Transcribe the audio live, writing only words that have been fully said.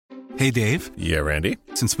Hey, Dave. Yeah, Randy?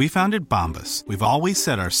 Since we founded Bombas, we've always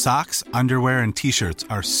said our socks, underwear, and T-shirts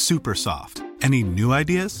are super soft. Any new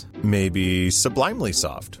ideas? Maybe sublimely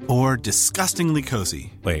soft. Or disgustingly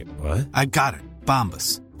cozy. Wait, what? I got it.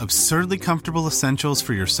 Bombas. Absurdly comfortable essentials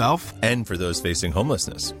for yourself and for those facing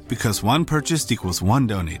homelessness. Because one purchased equals one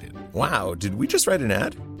donated. Wow, did we just write an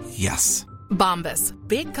ad? Yes. Bombas.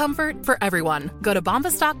 Big comfort for everyone. Go to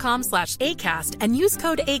bombas.com/ACAST and use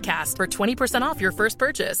code ACAST for 20% off your first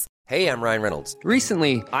purchase. Hey, I'm Ryan Reynolds.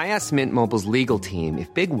 Recently, I asked Mint Mobile's legal team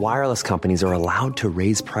if big wireless companies are allowed to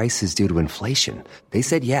raise prices due to inflation. They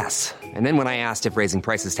said yes. And then when I asked if raising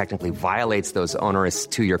prices technically violates those onerous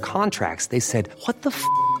 2-year contracts, they said, "What the f***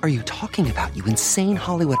 are you talking about, you insane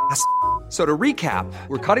Hollywood ass?" So to recap,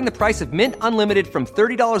 we're cutting the price of Mint Unlimited from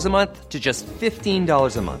 $30 a month to just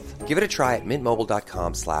 $15 a month. Give it a try at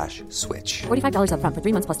mintmobile.com/switch. $45 up front for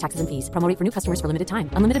 3 months plus taxes and fees. Promo rate for new customers for limited time.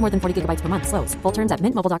 Unlimited more than 40 gigabytes per month. Slows full terms at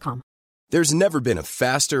mintmobile.com. There's never been a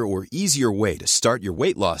faster or easier way to start your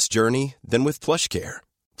weight loss journey than with PlushCare.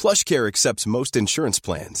 PlushCare accepts most insurance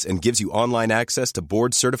plans and gives you online access to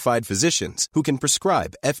board-certified physicians who can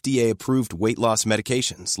prescribe FDA-approved weight loss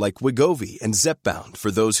medications like Wegovy and Zepbound for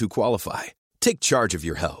those who qualify. Take charge of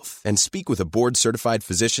your health and speak with a board-certified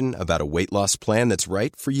physician about a weight loss plan that's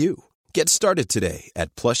right for you. Get started today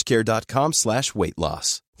at plushcare.com/weight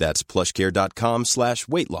loss. That's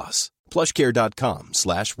plushcare.com/weight loss.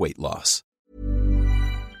 plushcare.com/weight loss.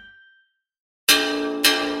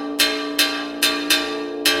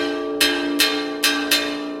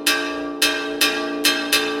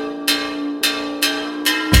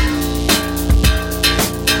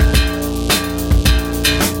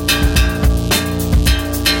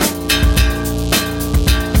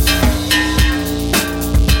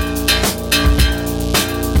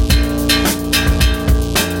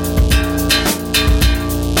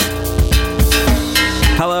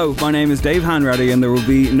 Hello, my name is Dave Hanratty and there will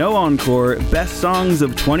be no encore. Best Songs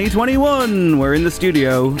of 2021. We're in the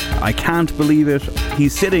studio. I can't believe it.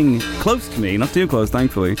 He's sitting close to me, not too close,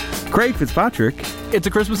 thankfully. Craig Fitzpatrick. It's a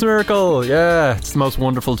Christmas miracle. Yeah, it's the most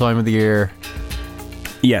wonderful time of the year.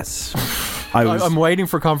 Yes. I'm waiting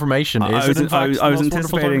for confirmation. I was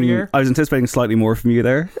anticipating slightly more from you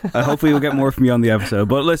there. Hopefully we'll get more from you on the episode.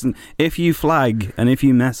 But listen, if you flag and if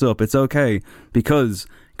you mess up, it's okay, because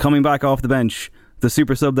coming back off the bench, the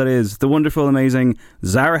super sub that is, the wonderful, amazing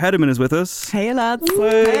Zara Hedeman is with us. Hey lads.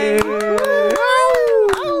 Hey.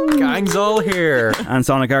 Gang's all here. And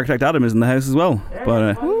Sonic Architect Adam is in the house as well.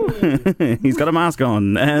 But he's got a mask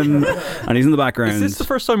on and he's in the background. Is this the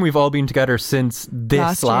first time we've all been together since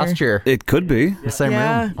this last year? It could be. The same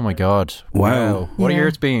room. Oh my God. Wow. What a year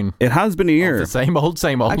it's been. It has been a year. The same old.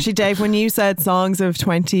 Actually, Dave, when you said songs of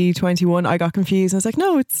 2021, I got confused. I was like,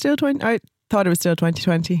 no, it's still 20. I thought it was still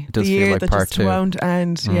 2020. It does the year feel like that part just 2. won't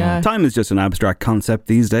end. Yeah. Time is just an abstract concept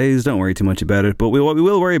these days. Don't worry too much about it. But what we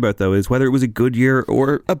will worry about, though, is whether it was a good year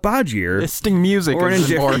or a bad year. Listing music or an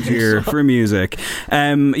is indifferent year for music.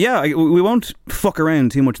 We won't fuck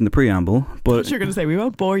around too much in the preamble. But you're going to say we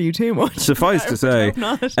won't bore you too much. Suffice to say,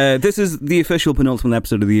 this is the official penultimate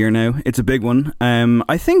episode of the year now. It's a big one.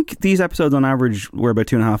 I think these episodes on average were about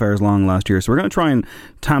 2.5 hours long last year. So we're going to try and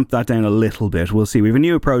tamp that down a little bit. We'll see. We have a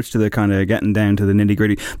new approach to the kind of getting down to the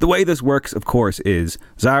nitty-gritty. The way this works, of course, is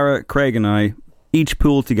Zara, Craig and I each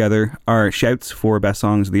pool together our shouts for best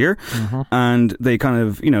songs of the year, and they kind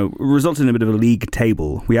of, resulted in a bit of a league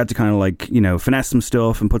table. We had to kind of finesse some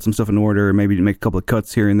stuff and put some stuff in order, maybe make a couple of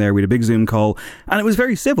cuts here and there. We had a big Zoom call and it was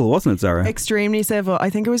very civil, wasn't it, Zara? Extremely civil. I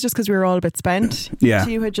think it was just because we were all a bit spent. Yeah.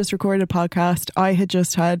 You had just recorded a podcast. I had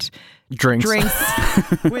just had drinks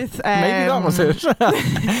with maybe that was it.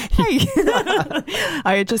 Hey.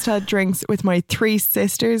 I had just had drinks with my 3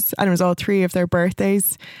 sisters and it was all 3 of their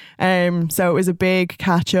birthdays, so it was a big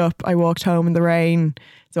catch up. I walked home in the rain,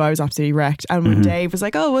 so I was absolutely wrecked. And when Dave was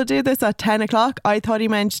like, oh, we'll do this at 10 o'clock, I thought he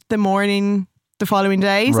meant the morning the following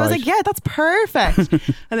day. So I was like, yeah, that's perfect.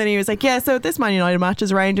 And then he was like, yeah, so this Man United match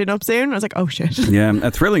is rounding up soon. I was like, oh shit. Yeah, a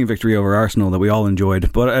thrilling victory over Arsenal that we all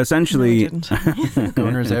enjoyed. But essentially,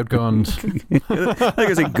 Gunners outgunned.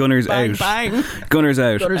 I say Gunners bang, out. Bang. Gunners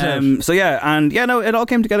out. So it all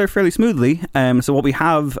came together fairly smoothly. So what we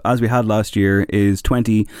have, as we had last year, is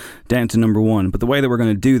 20 down to number 1. But the way that we're going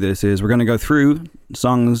to do this is we're going to go through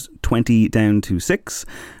songs 20 down to 6,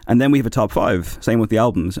 And then we have a top 5, same with the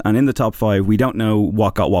albums. And in the top 5, we don't know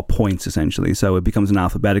what got what points, essentially. So it becomes an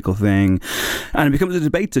alphabetical thing. And it becomes a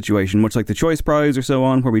debate situation, much like the Choice Prize or so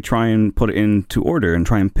on, where we try and put it into order and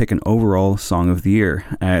try and pick an overall song of the year.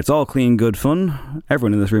 It's all clean, good fun.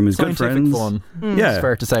 Everyone in this room is good friends. Fun. Yeah. It's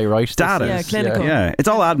fair to say, right? Data. Yeah, clinical. Yeah, it's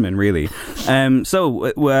all admin, really.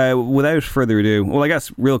 So without further ado, well, I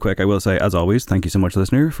guess real quick, I will say, as always, thank you so much,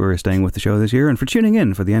 listener, for staying with the show this year and for tuning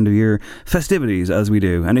in for the end of year festivities as we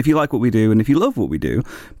do. And if you like what we do and if you love what we do,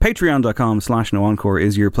 patreon.com/NoEncore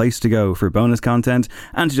is your place to go for bonus content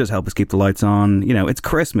and to just help us keep the lights on. You know, it's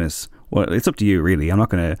Christmas. Well, it's up to you, really. I'm not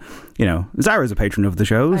going to, Zara's a patron of the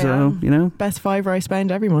show, so, Best fiver I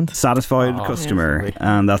spend every month. Satisfied customer,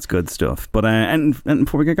 and that's good stuff. But, and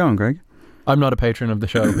before we get going, Greg? I'm not a patron of the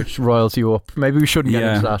show, which riles you up. Maybe we shouldn't get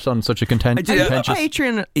into that on such a contentious... Are you a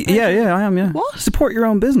patron? Yeah, I am, yeah. What? Support your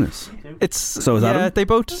own business. So is Adam. they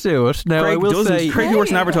both do it. Now, Craig I will doesn't. say... Craig works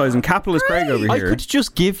in advertising. Capitalist Craig over I here. could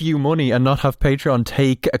just give you money and not have Patreon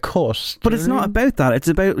take a cut. But it's not about that. It's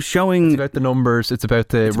about showing... It's about the numbers. It's about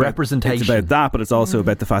the representation. It's about that, but it's also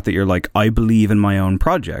about the fact that you're like, I believe in my own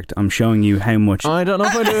project. I'm showing you how much... I don't know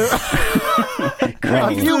if I do.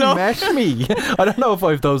 Have you met me? I don't know if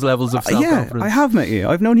I have those levels of self-confidence. Yeah, I have met you.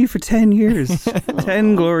 I've known you for 10 years.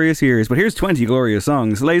 10 glorious years. But here's 20 glorious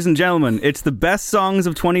songs. Ladies and gentlemen, it's the best songs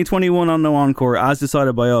of 2021 on No Encore, as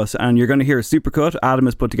decided by us. And you're going to hear a supercut. Adam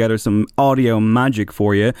has put together some audio magic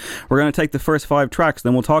for you. We're going to take the first 5 tracks,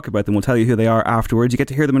 then we'll talk about them. We'll tell you who they are afterwards. You get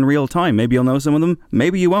to hear them in real time. Maybe you'll know some of them.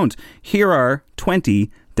 Maybe you won't. Here are 20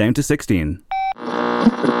 down to 16.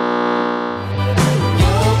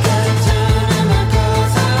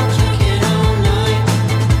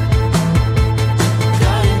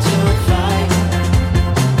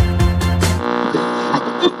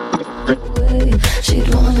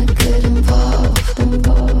 She'd wanna get involved.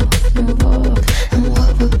 And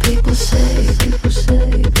what would people say? People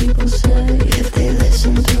say, if they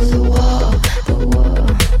listen to the wall.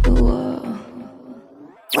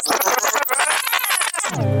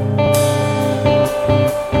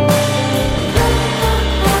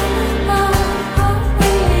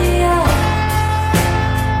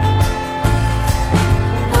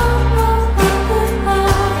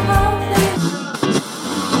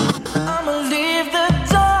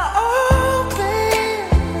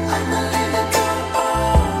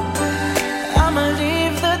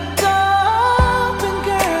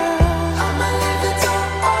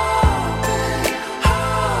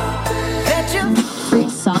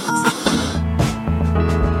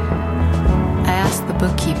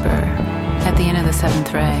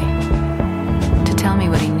 Seventh Ray to tell me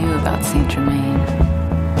what he knew about Saint Germain,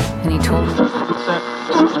 and he told me.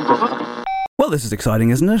 Well, this is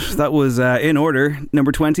exciting, isn't it? That was in order.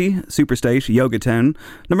 Number 20, Superstate, Yoga Town.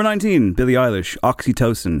 Number 19, Billie Eilish,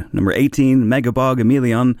 Oxytocin. Number 18, Megabog,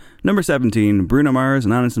 Emelion. Number 17, Bruno Mars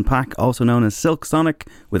and Anderson .Paak, also known as Silk Sonic,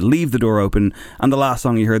 with Leave the Door Open. And the last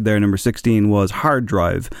song you heard there, number 16, was Hard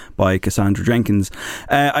Drive by Cassandra Jenkins.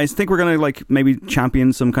 I think we're going to maybe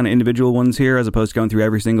champion some kind of individual ones here as opposed to going through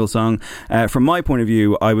every single song. From my point of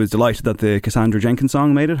view, I was delighted that the Cassandra Jenkins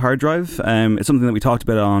song made it, Hard Drive. It's something that we talked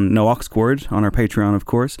about on No Oxcord, on our Patreon, of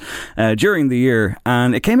course, during the year.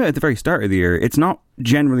 And it came out at the very start of the year. It's not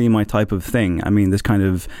generally my type of thing. I mean, this kind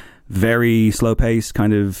of very slow-paced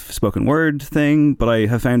kind of spoken word thing, but I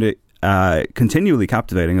have found it continually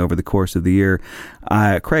captivating over the course of the year.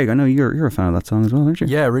 Craig, I know you're a fan of that song as well, aren't you?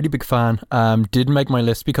 Yeah, really big fan. Didn't make my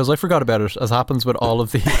list because I forgot about it, as happens with all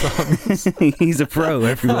of these songs. He's a pro,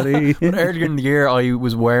 everybody. But earlier in the year I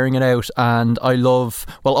was wearing it out, and I love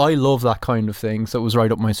that kind of thing, so it was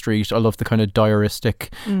right up my street. I love the kind of diaristic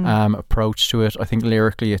approach to it. I think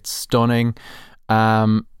lyrically it's stunning.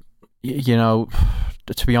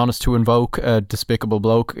 To be honest, to invoke a despicable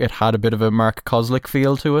bloke, it had a bit of a Mark Koslick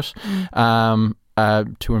feel to it.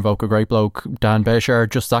 To invoke a great bloke, Dan Béjar,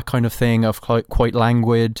 just that kind of thing of quite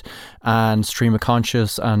languid and stream of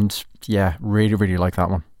conscious, and yeah, really, really like that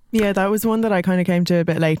one. Yeah, that was one that I kind of came to a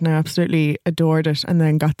bit late, and I absolutely adored it, and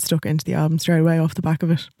then got stuck into the album straight away off the back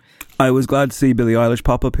of it. I was glad to see Billie Eilish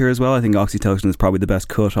pop up here as well. I think Oxytocin is probably the best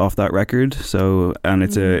cut off that record. So, and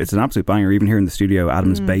it's an absolute banger. Even here in the studio,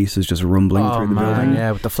 Adam's bass is just rumbling through the building.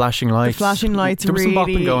 Yeah, with the flashing lights. The flashing lights. There was really, some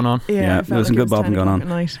bopping going on. Yeah, there was some good bopping going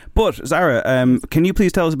on. But Zara, can you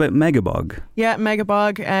please tell us about Megabog? Yeah,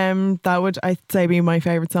 Megabog. That would, I'd say, be my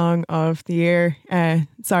favourite song of the year.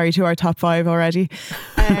 Sorry to our top 5 already.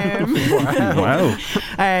 Wow.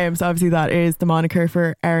 So obviously that is the moniker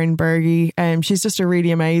for Erin Berge. She's just a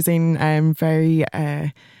really amazing, very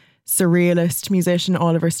surrealist musician.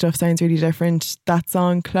 All of her stuff sounds really different. That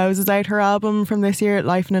song closes out her album from this year,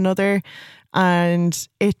 Life in Another. and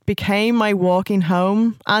it became my walking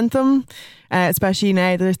home anthem, especially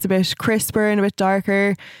now that it's a bit crisper and a bit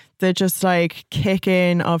darker. The just like kick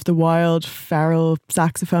in of the wild feral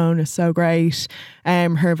saxophone is so great.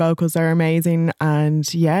 Her vocals are amazing,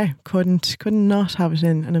 and yeah, couldn't not have it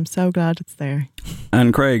in, and I'm so glad it's there.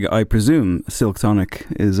 And Craig, I presume Silk Sonic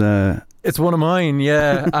is It's one of mine,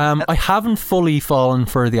 yeah. I haven't fully fallen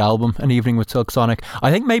for the album An Evening with Silk Sonic.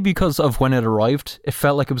 I think maybe because of when it arrived. It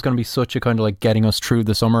felt like it was going to be such a kind of like getting us through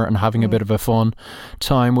the summer and having a bit of a fun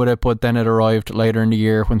time with it, but then it arrived later in the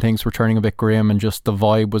year when things were turning a bit grim and just the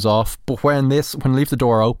vibe was off. But when Leave the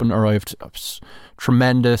Door Open arrived, it was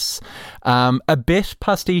tremendous. A bit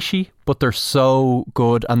pastiche, but they're so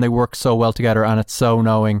good and they work so well together, and it's so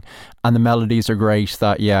knowing, and the melodies are great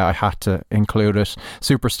that I had to include it.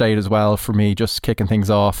 Superstate as well for me, just kicking things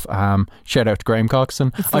off. Shout out to Graham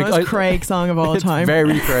Coxon. It's the most Craig song of all time.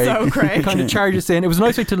 Very Craig. So Craig. It kind of charges in. It was a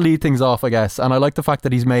nice way to lead things off, I guess, and I like the fact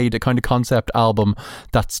that he's made a kind of concept album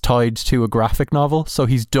that's tied to a graphic novel. So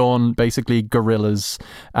he's done basically Gorillaz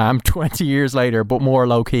 20 years later, but more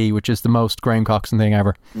low key, which is the most Graham Coxon thing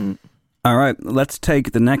ever. All right, let's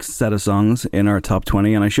take the next set of songs in our top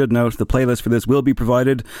 20. And I should note the playlist for this will be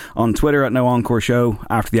provided on Twitter at No Encore Show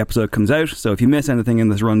after the episode comes out. So if you miss anything in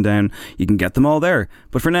this rundown, you can get them all there.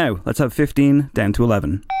 But for now, let's have 15 down to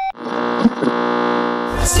 11.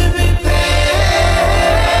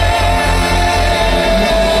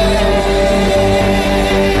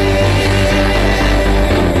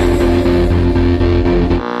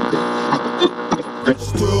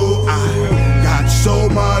 So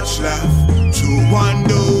much left to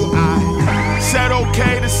undo. I said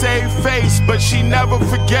okay to save face, but she never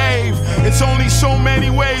forgave. It's only so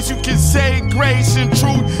many ways you can say grace and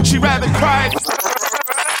truth. She rather cried.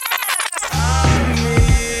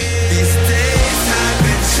 These days have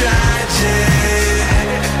been tragic.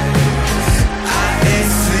 I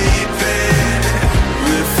ain't sleeping.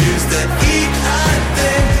 Refuse to eat a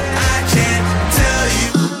thing. I can't tell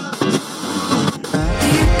you.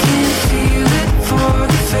 For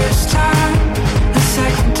the first time, the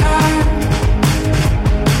second time,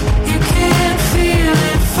 you can't feel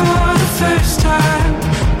it for the first time,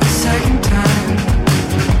 the second time.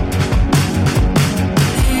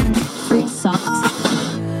 Free socks.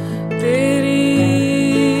 Ready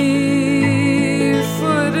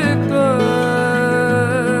for the blood,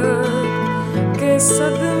 que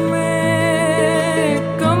sadme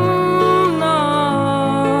kam na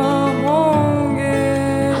honge.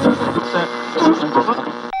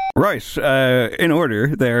 Right, in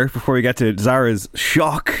order there, before we get to Zara's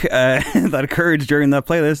shock that occurred during that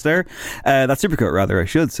playlist there, that Supercut rather, I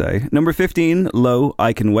should say. Number 15, Low,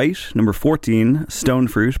 I Can Wait. Number 14, Stone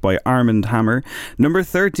Fruit by Armand Hammer. Number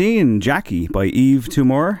 13, Jackie by Eve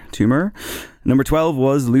Tumor. Number 12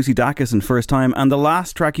 was Lucy Dacus and First Time, and the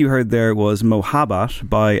last track you heard there was Mohabbat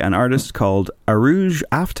by an artist called Arouj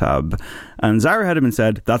Aftab. And Zara had even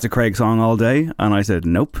said, that's a Craig song all day, and I said,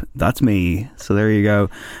 nope, that's me. So there you go.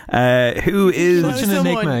 Who is... Such an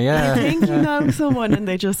enigma, yeah. You think you know someone and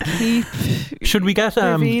they just keep Should we get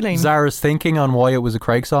revealing. Zara's thinking on why it was a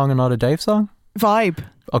Craig song and not a Dave song? Vibe.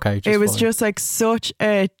 Okay, it was vibe. just like such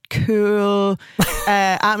a cool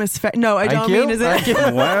atmosphere. No, I don't mean as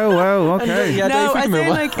in Wow, okay. Yeah, no, Dave, as in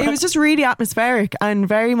like it was just really atmospheric and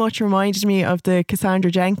very much reminded me of the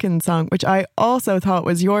Cassandra Jenkins song, which I also thought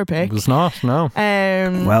was your pick. It was not, no.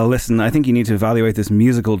 Well, listen, I think you need to evaluate this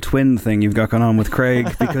musical twin thing you've got going on with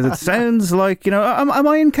Craig, because it sounds like, you know, am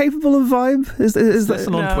I incapable of vibe? Is this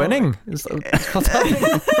an untwinning?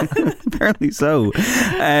 Apparently so.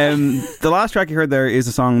 The last track you heard there is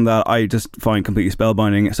a song that I just find completely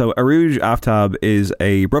spellbinding. So Arouj Aftab is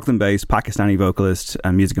a Brooklyn-based Pakistani vocalist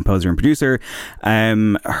and music composer and producer.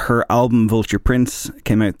 Her album Vulture Prince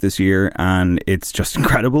came out this year and it's just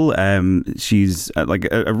incredible. She's like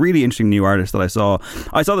a really interesting new artist that I saw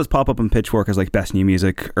this pop up on Pitchfork as like best new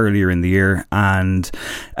music earlier in the year, and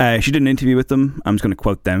she did an interview with them. I'm just going to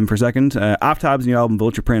quote them for a second. Aftab's new album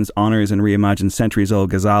Vulture Prince honours and reimagines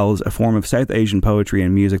centuries-old ghazals, a form of South Asian poetry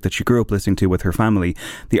and music that she grew up listening to with her family.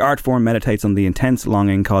 The art form meditates on the intense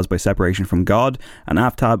longing caused by separation from God, and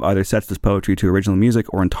Aftab either sets this poetry to original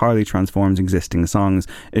music or entirely transforms existing songs,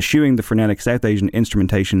 eschewing the frenetic South Asian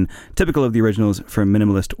instrumentation typical of the originals for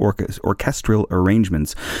minimalist orchestral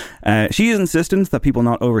arrangements. She is insistent that people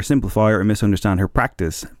not oversimplify or misunderstand her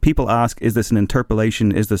practice. People ask, is this an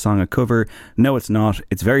interpolation? Is the song a cover? No, it's not.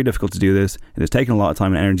 It's very difficult to do this. It has taken a lot of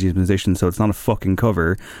time and energy as a musician, so it's not a fucking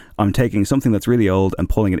cover. I'm taking something that's really old and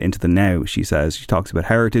pulling it into the now, she says. She talks about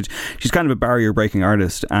heritage. She's kind of a barrier-breaking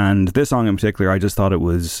artist, and this song in particular, I just thought it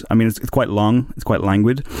was... I mean, it's quite long. It's quite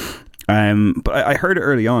languid. But I heard it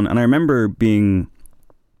early on, and I remember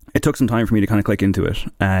it took some time for me to kind of click into it.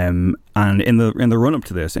 And in the run up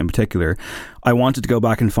to this in particular, I wanted to go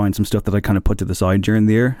back and find some stuff that I kind of put to the side during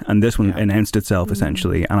the year. And this one announced itself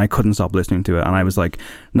essentially, and I couldn't stop listening to it. And I was like,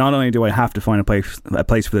 not only do I have to find a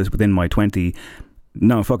place for this within my 20,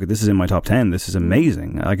 no, fuck it, this is in my top 10. This is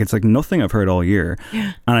amazing. Like, it's like nothing I've heard all year.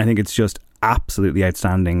 And I think it's just absolutely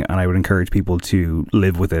outstanding, and I would encourage people to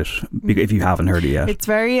live with it if you haven't heard it yet. It's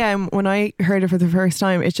very when I heard it for the first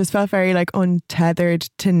time, it just felt very like untethered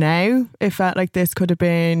to now. It felt like this could have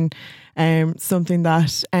been something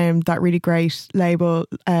that that really great label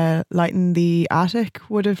Light in the Attic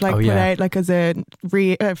would have put out like as a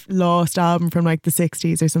lost album from like the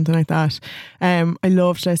 60s or something like that. I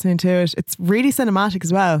loved listening to it. It's really cinematic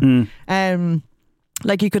as well.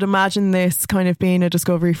 Like, you could imagine this kind of being a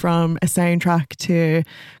discovery from a soundtrack to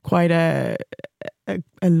quite a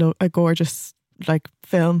gorgeous like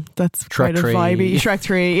film that's quite a vibey. Shrek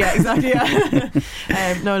 3, yeah, exactly.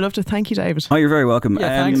 Yeah. No, I loved it. Thank you, David. Oh, you're very welcome.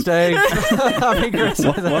 Yeah, thanks, Dave.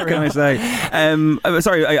 What can I say?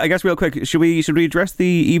 Sorry, I guess real quick, should we address the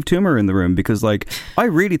Eve Toomer in the room? Because like, I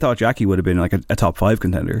really thought Jackie would have been like a top 5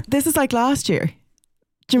 contender. This is like last year.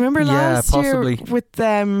 Do you remember last year with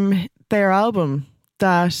their album?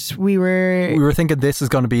 That we were thinking this is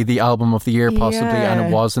going to be the album of the year possibly, and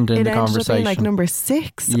it wasn't in the conversation. It ended up being like number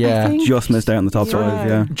 6. Yeah, I think. Just missed out on the top 5.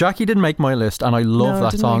 Yeah, Jackie didn't make my list, and I love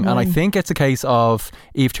that song. And I think it's a case of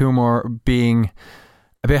Eve Toomer being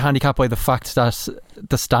a bit handicapped by the fact that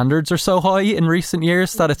the standards are so high in recent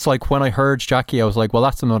years that it's like, when I heard Jackie, I was like, well,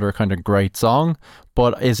 that's another kind of great song,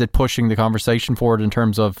 but is it pushing the conversation forward in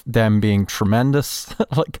terms of them being tremendous?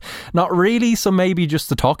 Like, not really. So maybe just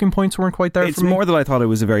the talking points weren't quite there. It's more that I thought it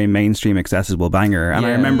was a very mainstream, accessible banger. And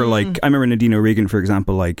I remember Nadine O'Regan, for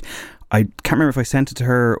example, like, I can't remember if I sent it to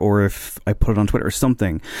her or if I put it on Twitter or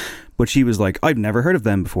something, but she was like, I've never heard of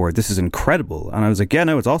them before, this is incredible. And I was like, yeah,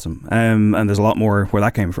 no, it's awesome. And there's a lot more where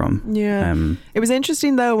that came from. Yeah. It was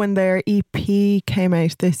interesting though, when their EP came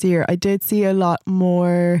out this year, I did see a lot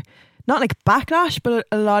more, not like backlash, but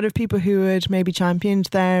a lot of people who had maybe championed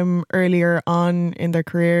them earlier on in their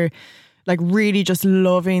career, like really just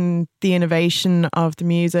loving the innovation of the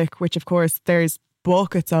music, which of course there's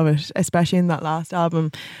buckets of it, especially in that last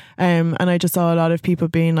album. And I just saw a lot of people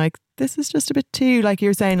being like, this is just a bit too, like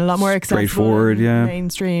you're saying, a lot more accessible, straightforward,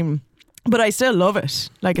 mainstream. But I still love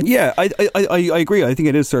it. Like, it's, I agree. I think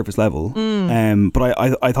it is surface level. But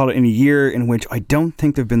I thought in a year in which I don't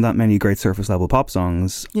think there've been that many great surface level pop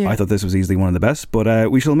songs, I thought this was easily one of the best.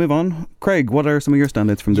 But we shall move on. Craig, what are some of your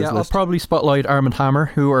standouts from this list? I'll probably spotlight Arm & Hammer,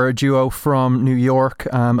 who are a duo from New York.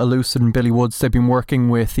 Elucid and Billy Woods. They've been working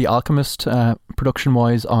with The Alchemist production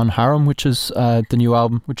wise on Harem, which is the new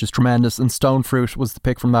album, which is tremendous. And Stone Fruit was the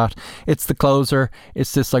pick from that. It's the closer.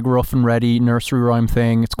 It's this like rough and ready nursery rhyme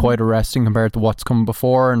thing. It's quite arresting compared to what's come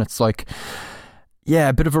before, and it's like, yeah,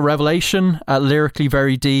 a bit of a revelation, lyrically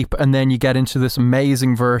very deep, and then you get into this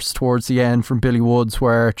amazing verse towards the end from Billy Woods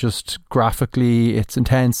where just graphically it's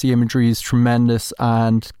intense, the imagery is tremendous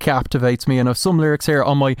and captivates me. And I have some lyrics here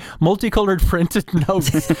on my multicoloured printed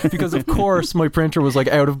notes because of course my printer was like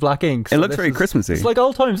out of black ink, so it looks very Christmassy. It's like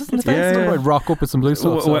old times, isn't it? Yeah. I'd rock up with some blue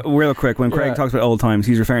stuff. Real quick, when Craig talks about old times,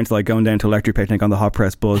 he's referring to like going down to Electric Picnic on the Hot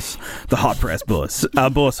Press bus, a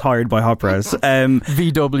bus hired by Hot Press,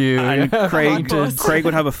 VW, and Craig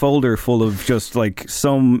would have a folder full of just like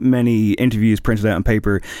so many interviews printed out on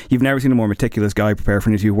paper. You've never seen a more meticulous guy prepare for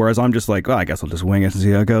an interview, whereas I'm just like, well, I guess I'll just wing it and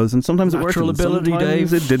see how it goes. And sometimes Natural it works, ability,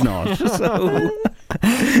 sometimes Dave. it did not. So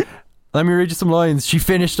let me read you some lines. She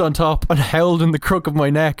finished on top and held in the crook of my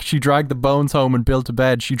neck. She dragged the bones home and built a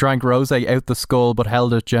bed. She drank rosé out the skull but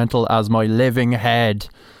held it gentle as my living head.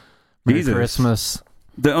 Merry Christmas.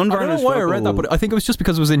 The unvarnished, I don't know why I read that, but I think it was just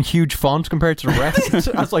because it was in huge font compared to the rest.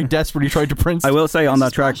 I was like desperately trying to print. I will say on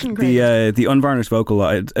that track, the unvarnished vocal,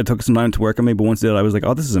 it took some time to work on me, but once it did, I was like,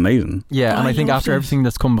 oh, this is amazing. Yeah, and I think after everything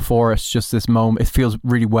that's come before, it's just this moment, it feels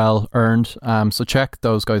really well earned. So check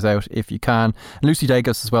those guys out if you can. And Lucy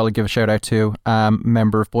Dacus as well, I'll give a shout out to,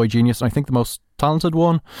 member of Boy Genius, and I think the most talented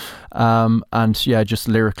one, and yeah, just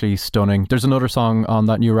lyrically stunning. There's another song on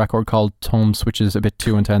that new record called Tums, which is a bit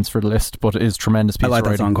too intense for the list, but it is tremendous piece. I like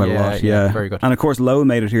that song quite a lot. Yeah, very good. And of course Low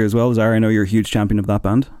made it here as well. Zara, I know you're a huge champion of that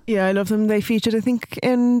band. Yeah, I love them. They featured, I think,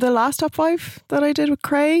 in the last top 5 that I did with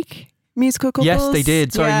Craig, musical couples. Yes, they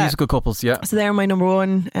did. Sorry, musical couples. Yeah, so they're my number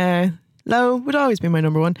one. Low would always be my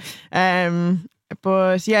number one.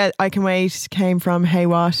 But yeah, I Can Wait came from Hey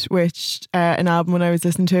What, which an album when I was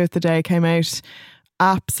listening to it the day it came out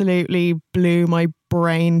absolutely blew my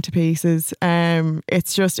brain to pieces.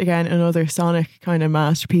 It's just, again, another sonic kind of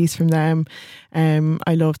masterpiece from them.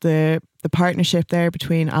 I love the partnership there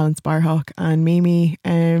between Alan Sparhawk and Mimi.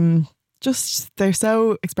 Just, they're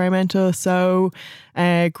so experimental, so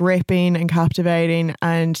gripping and captivating.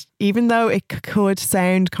 And even though it could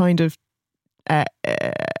sound kind of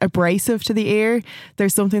abrasive to the ear,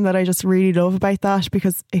 there's something that I just really love about that,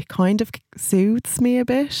 because it kind of soothes me a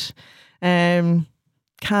bit.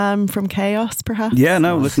 Calm from chaos, perhaps. Yeah,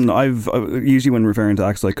 no, listen, I've usually, when referring to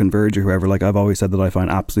acts like Converge or whoever, like, I've always said that I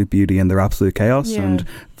find absolute beauty in their absolute chaos. Yeah. And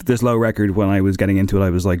this Low record, when I was getting into it,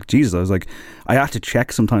 I was like, Jesus, I was like, I had to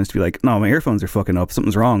check sometimes to be like, no, my earphones are fucking up,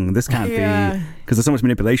 something's wrong, this can't be, because there's so much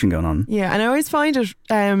manipulation going on. Yeah, and I always find it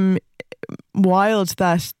wild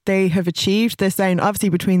that they have achieved this sound, obviously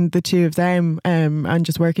between the two of them, and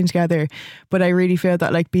just working together. But I really feel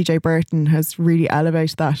that, like, BJ Burton has really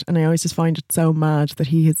elevated that, and I always just find it so mad that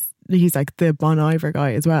he's like the Bon Iver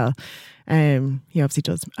guy as well. He obviously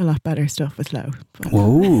does a lot better stuff with Low.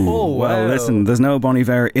 Whoa. Well, listen, there's no Bon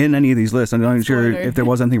Iver in any of these lists. I'm not sure if there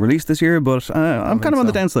was anything released this year, but I'm kind of on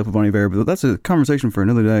the downslope of Bon Iver, but that's a conversation for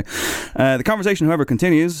another day. The conversation, however,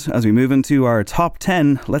 continues as we move into our top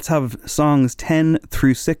 10. Let's have songs 10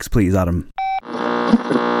 through 6, please, Adam.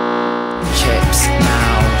 Chips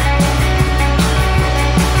now.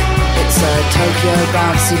 It's a Tokyo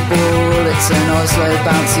bouncy ball, it's an Oslo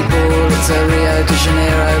bouncy ball, it's a Rio de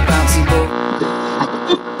Janeiro bouncy ball.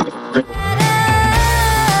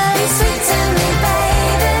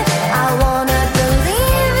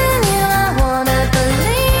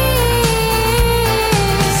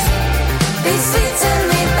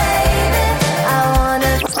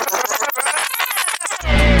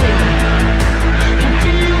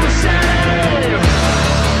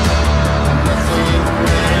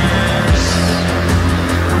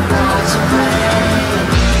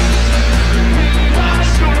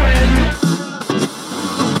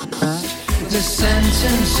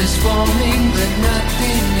 Is forming, but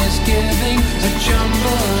nothing is giving. A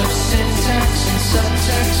jumble of syntax and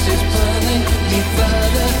subtext is pulling me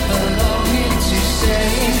further along into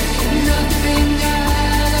saying nothing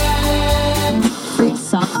at all. Free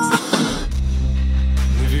socks.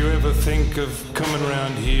 If you ever think of coming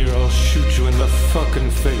around here, I'll shoot you in the fucking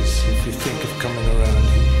face if you think of coming around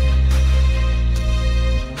here.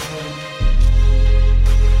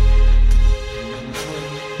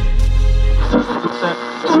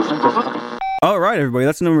 All right, everybody,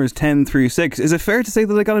 that's numbers 10 through 6. Is it fair to say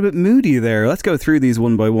that I got a bit moody there? Let's go through these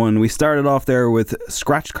one by one. We started off there with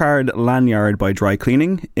Scratch Card Lanyard by Dry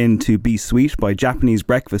Cleaning, into Be Sweet by Japanese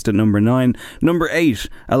Breakfast at number 9. Number 8,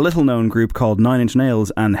 a little known group called Nine Inch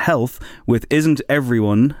Nails and Health with Isn't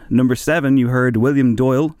Everyone. Number 7, you heard William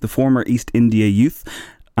Doyle, the former East India Youth,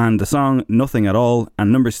 and the song Nothing at All.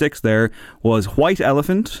 And number 6 there was White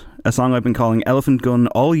Elephant, a song I've been calling Elephant Gun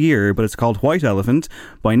all year, but it's called White Elephant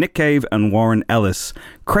by Nick Cave and Warren Ellis.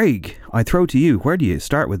 Craig, I throw to you. Where do you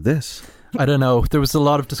start with this? I don't know. There was a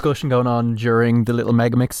lot of discussion going on during the little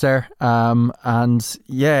mega mix there. And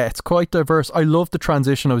yeah, it's quite diverse. I love the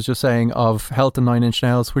transition, I was just saying, of Health and Nine Inch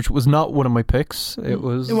Nails, which was not one of my picks. It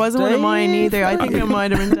wasn't one of mine either. I think it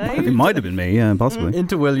might have been Dave. It might have been me, yeah, possibly.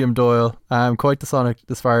 Into William Doyle. Quite the sonic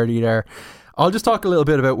disparity there. I'll just talk a little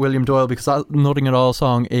bit about William Doyle, because that Nothing at All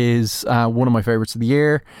song is one of my favourites of the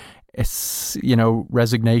year. It's, you know,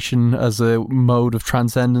 resignation as a mode of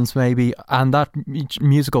transcendence maybe, and that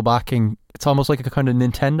musical backing, it's almost like a kind of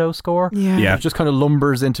Nintendo score. Yeah. It just kind of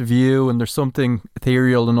lumbers into view, and there's something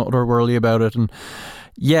ethereal and otherworldly about it. And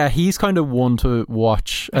yeah, he's kind of one to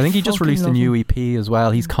watch. I think he just released a new EP as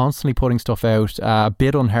well. He's constantly putting stuff out, a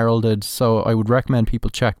bit unheralded, so I would recommend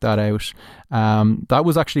people check that out. That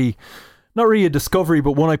was actually not really a discovery,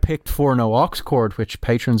 but one I picked for No Aux Chord, which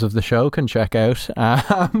patrons of the show can check out.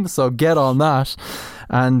 So get on that.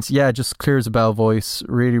 And yeah, just clear as a bell voice.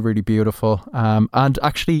 Really, really beautiful. And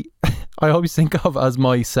actually, I always think of as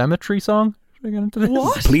my Cemetery song. Should I get into this?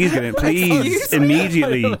 What? Please get in. Please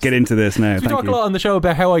immediately get into this now. We talk a lot on the show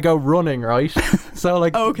about how I go running, right? So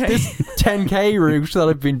like this 10k route that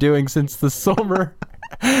I've been doing since the summer.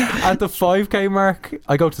 At the 5k mark,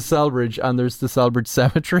 I go to Selbridge, and there's the Selbridge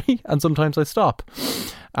Cemetery, and sometimes I stop.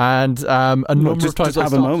 And a number of times I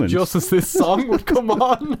stopped just as this song would come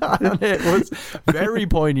on, and it was very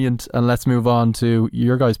poignant. And let's move on to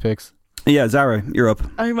your guys' picks. Yeah, Zara, you're up.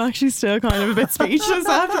 I'm actually still kind of a bit speechless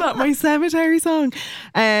after that, my Cemetery song.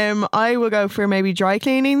 I will go for maybe Dry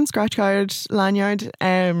Cleaning, Scratch Card Lanyard.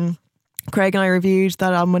 Craig and I reviewed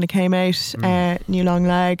that album when it came out, New Long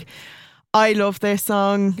Leg. I love this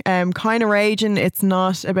song. Kind of raging. It's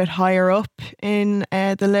not a bit higher up in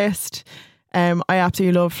the list. I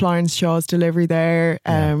absolutely love Florence Shaw's delivery there.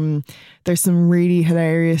 There's some really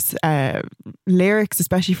hilarious lyrics,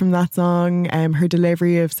 especially from that song. Her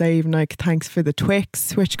delivery of, say, even like "Thanks for the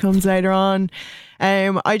Twix," which comes later on.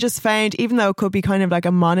 I just found, even though it could be kind of like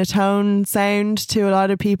a monotone sound to a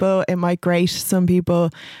lot of people, it might grate some people.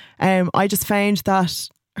 I just found that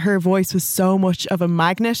her voice was so much of a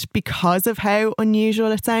magnet because of how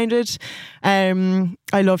unusual it sounded.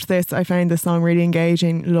 I loved this. I found this song really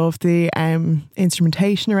engaging. Loved the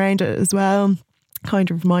instrumentation around it as well.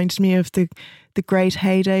 Kind of reminded me of the great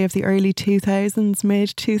heyday of the early 2000s, mid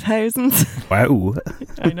 2000s. Wow.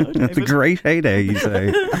 I know, That's a great heyday, you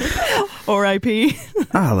say. R.I.P.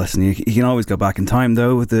 Listen, you can always go back in time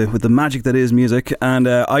though with the magic that is music. And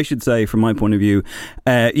I should say, from my point of view,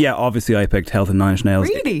 obviously I picked Health and Nine Inch Nails.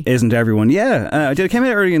 Really? Isn't everyone? Yeah, I did. It came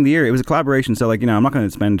out early in the year. It was a collaboration, so like, I'm not going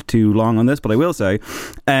to spend too long on this, but I will say,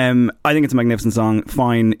 I think it's a magnificent song.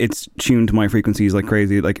 Fine, it's tuned to my frequencies like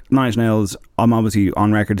crazy. Like Nine Inch Nails, I'm obviously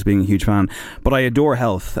on record as being a huge fan, but I adore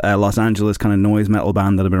Health, Los Angeles kind of noise metal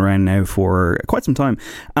band that have been around now for quite some time,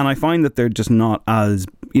 and I find that they're just not as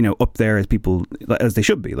up there as people as they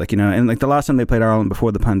should be, and like the last time they played Ireland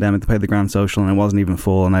before the pandemic, they played the Grand Social and it wasn't even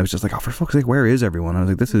full, and I was just like, oh, for fuck's sake, where is everyone? I was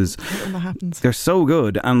like, this is when that happens. They're so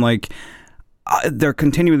good, and like they're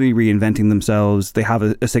continually reinventing themselves. They have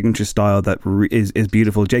a signature style that is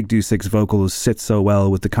beautiful. Jake Dussik's vocals sit so well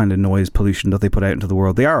with the kind of noise pollution that they put out into the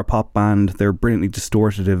world. They are a pop band. They're brilliantly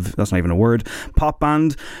distortive. That's not even a word. Pop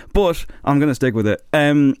band. But I'm going to stick with it.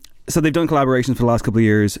 So they've done collaborations for the last couple of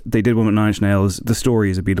years. They did one with Nine Inch Nails. The story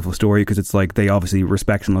is a beautiful story because it's like they obviously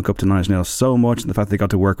respect and look up to Nine Inch Nails so much, and the fact that they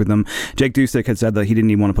got to work with them. Jake Dusick had said that he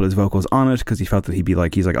didn't even want to put his vocals on it because he felt that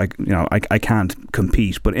I can't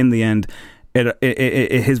compete. But in the end,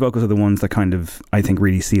 his vocals are the ones that kind of, I think,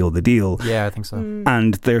 really seal the deal. Yeah, I think so.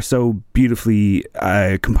 And they're so beautifully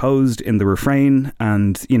composed in the refrain,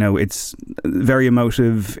 and it's very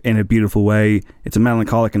emotive in a beautiful way. It's a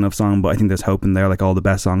melancholic enough song, but I think there's hope in there, like all the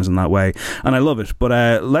best songs in that way, and I love it.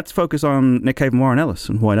 But let's focus on Nick Cave and Warren Ellis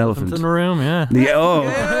and White Elephant in the room. Yeah.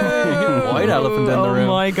 White Elephant in the room.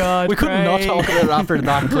 Oh my God, we couldn't not talk about it after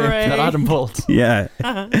that clip that Adam pulled. Yeah.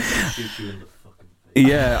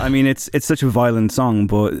 Yeah, I mean, it's such a violent song,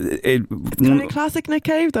 but it's kind of classic Nick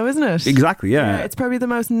Cave, though, isn't it? Exactly, yeah. It's probably the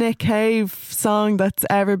most Nick Cave song that's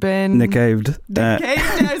ever been. Nick Caved. Nick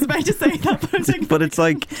Caved. I was about to say that, but it's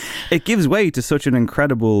like it gives way to such an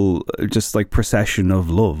incredible, just like procession of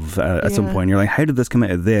love at some point. You're like, how did this come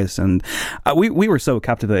out of this? And we were so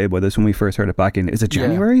captivated by this when we first heard it back in. Is it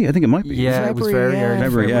January? I think it might be. Yeah, it was very early.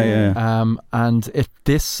 February, yeah. And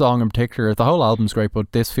this song in particular, the whole album's great, but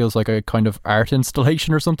this feels like a kind of art installation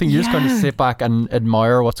or something. You just kind of sit back and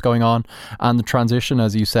admire what's going on, and the transition,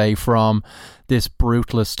 as you say, from this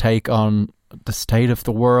brutalist take on the state of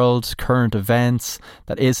the world, current events,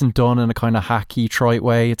 that isn't done in a kind of hacky, trite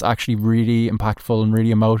way. It's actually really impactful and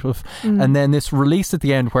really emotive. And then this release at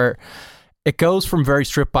the end where it goes from very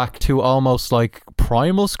stripped back to almost like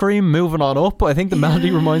Primal Scream, moving on up. I think the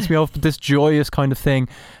melody reminds me of this joyous kind of thing,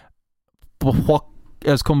 but what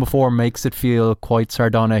has come before makes it feel quite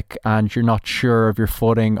sardonic, and you're not sure of your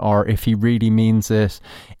footing or if he really means it.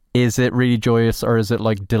 Is it really joyous or is it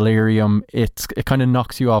like delirium? It kind of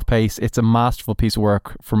knocks you off pace. It's a masterful piece of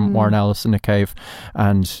work from Warren Ellis and Nick Cave,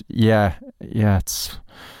 and it's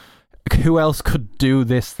who else could do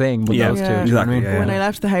this thing with those two? Do you know what I mean? When I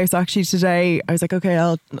left the house actually today, I was like, okay,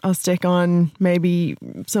 I'll stick on maybe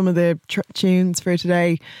some of the tunes for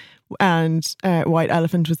today. And White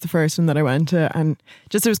Elephant was the first one that I went to, and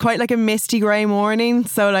just it was quite like a misty grey morning,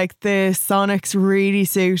 so like the sonics really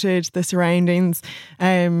suited the surroundings,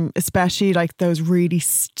 especially like those really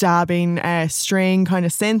stabbing string kind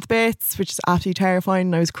of synth bits, which is absolutely terrifying.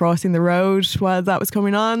 And I was crossing the road while that was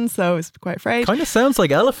coming on, so I was quite afraid. Kind of sounds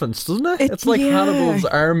like elephants, doesn't it? It's like Hannibal's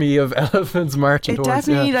army of elephants marching towards. It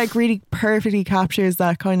definitely like really perfectly captures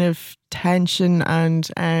that kind of tension and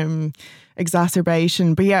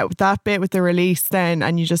exacerbation. But yeah, that bit with the release then,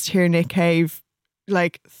 and you just hear Nick Cave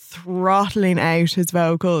like throttling out his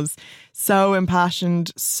vocals, so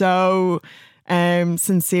impassioned, so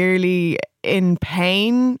sincerely in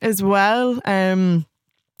pain as well.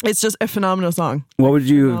 It's just a phenomenal song. What would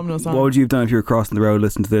you have done if you were crossing the road,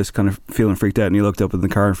 listening to this, kind of feeling freaked out, and you looked up in the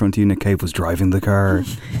car in front of you, Nick Cave was driving the car?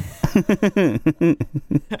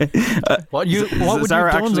 What would you have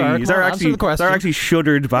done? Zara actually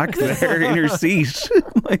shuddered back there in her seat.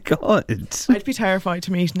 Oh my God. I'd be terrified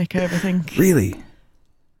to meet Nick Cave, I think. Really?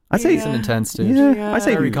 I'd say it's an intense dude. Yeah. I'd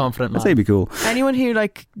say very confident. I'd say it'd be cool. Anyone who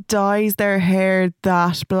like dyes their hair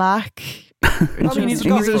that black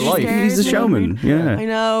He's a showman. Yeah, I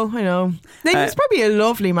know. He's probably a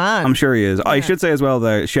lovely man. I'm sure he is. I should say as well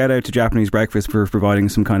that shout out to Japanese Breakfast for providing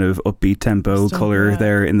some kind of upbeat tempo colour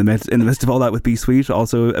there in the midst of all that with Be Sweet.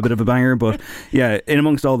 Also a bit of a banger, but yeah, in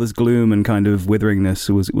amongst all this gloom and kind of witheringness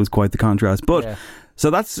was quite the contrast. But so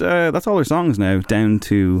that's all our songs now down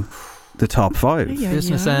to the top 5.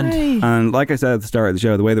 Business end. And like I said at the start of the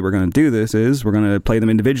show, the way that we're going to do this is we're going to play them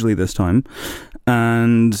individually this time.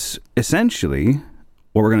 And essentially,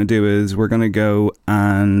 what we're going to do is we're going to go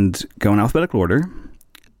in alphabetical order.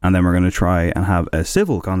 And then we're going to try and have a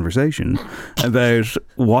civil conversation about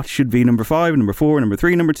what should be number 5, number 4, number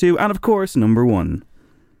 3, number 2, and of course, number 1.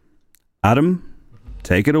 Adam,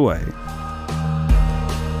 take it away.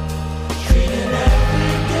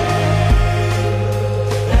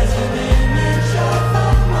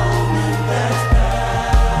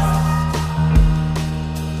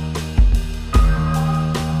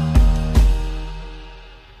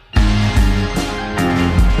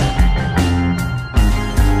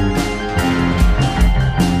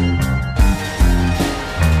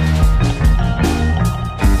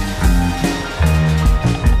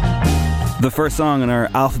 The first song in our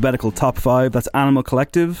alphabetical top 5, that's Animal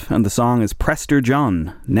Collective, and the song is Prester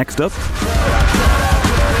John. Next up.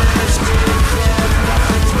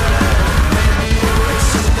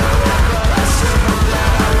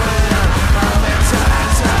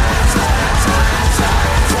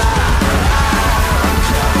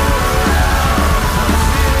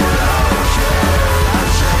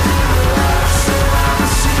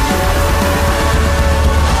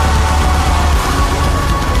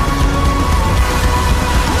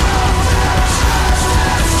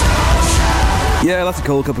 Yeah, that's a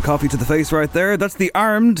cold cup of coffee to the face right there. That's The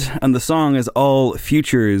Armed, and the song is All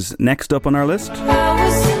Futures. Next up on our list. I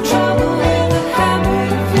was in trouble with a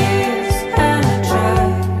habit of years, and I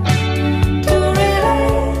tried to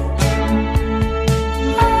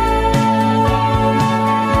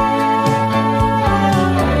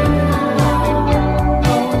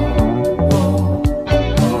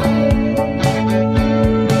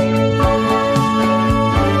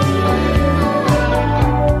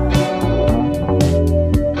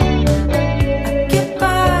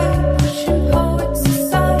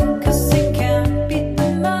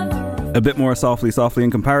A bit more softly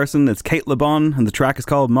in comparison. It's Kate Le Bon, and the track is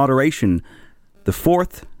called Moderation. The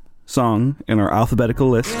 4th song in our alphabetical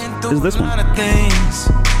list is this one.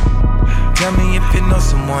 Tell me if you know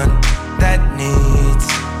someone that needs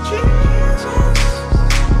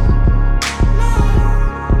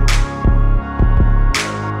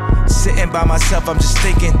sitting by myself, I'm just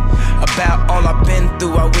thinking about all I've been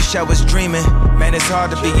through. I wish I was dreaming. Man, it's hard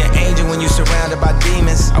to be an angel when you're surrounded by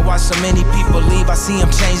demons. I watch so many people leave, I see them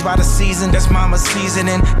changed by the season. That's mama's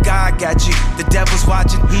seasoning. God got you, the devil's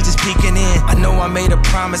watching, he just peeking in. I know I made a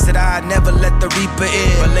promise that I'd never let the reaper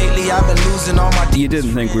in, but lately I've been losing all my... You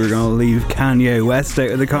didn't think we were going to leave Kanye West out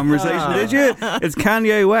of the conversation, did you? It's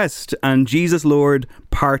Kanye West and Jesus Lord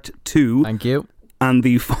Part 2. Thank you. And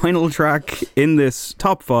the final track in this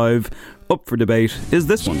top 5 up for debate is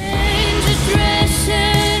this one.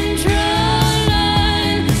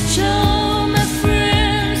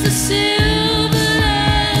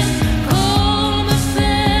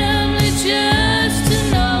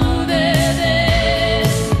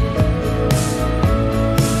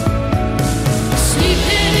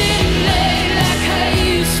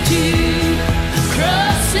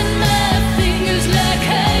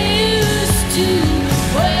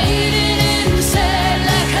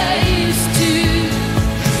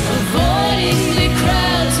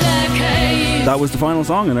 That was the final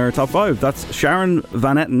song in our top 5. That's Sharon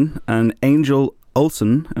Van Etten and Angel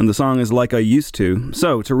Olsen, and the song is Like I Used To.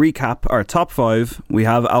 So, to recap our top 5, we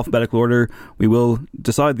have alphabetical order. We will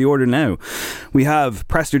decide the order now. We have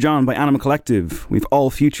Prester John by Animal Collective. We've All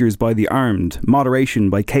Futures by The Armed, Moderation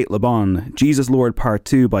by Kate Le Bon, Jesus Lord Part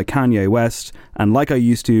 2 by Kanye West, and Like I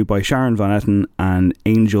Used To by Sharon Van Etten and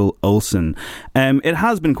Angel Olsen. It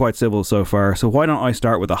has been quite civil so far, so why don't I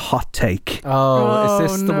start with a hot take? Oh,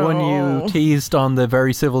 is this the one you teased on the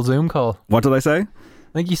very civil Zoom call? What did I say?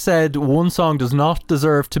 I think you said one song does not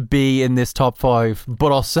deserve to be in this top 5,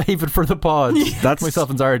 but I'll save it for the pod. That's myself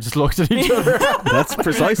and Zara just looked at each other. That's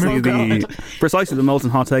precisely the molten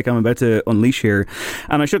hot take I'm about to unleash here.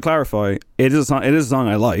 And I should clarify, it is a song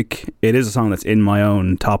I like. It is a song that's in my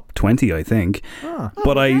own top 20, I think.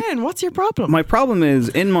 But man, what's your problem? My problem is,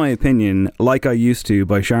 in my opinion, Like I Used To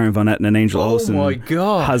by Sharon Van Etten and Angel Olsen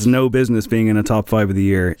has no business being in a top 5 of the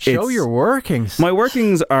year. Show your workings. My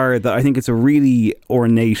workings are that I think it's a really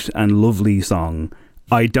ornate and lovely song.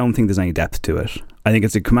 I don't think there's any depth to it. I think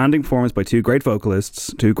it's a commanding performance by two great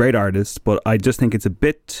vocalists, two great artists, but I just think it's a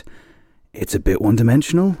bit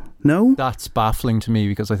one-dimensional. No? That's baffling to me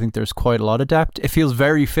because I think there's quite a lot of depth. It feels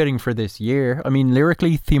very fitting for this year. I mean,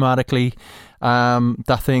 lyrically, thematically,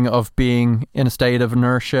 that thing of being in a state of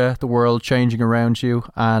inertia, the world changing around you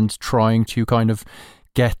and trying to kind of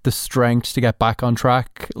get the strength to get back on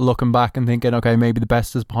track, looking back and thinking, okay, maybe the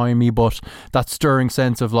best is behind me, but that stirring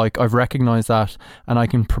sense of like, I've recognised that and I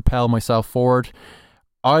can propel myself forward.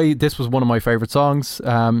 This was one of my favourite songs.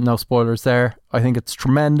 No spoilers there. I think it's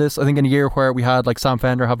tremendous. I think in a year where we had like Sam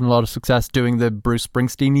Fender having a lot of success doing the Bruce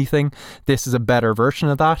Springsteen-y thing, this is a better version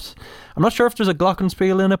of that. I'm not sure if there's a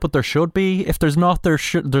glockenspiel in it, but there should be. If there's not,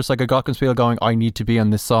 there's like a glockenspiel going, I need to be on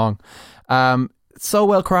this song. So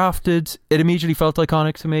well crafted. It immediately felt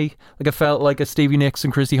iconic to me. Like it felt like a Stevie Nicks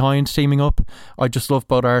and Chrissie Hynde teaming up. I just love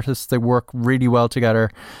both artists. They work really well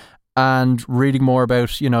together. And reading more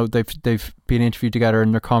about, you know, they've been interviewed together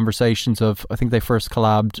in their conversations of, I think they first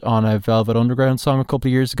collabed on a Velvet Underground song a couple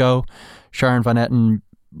of years ago. Sharon Van Etten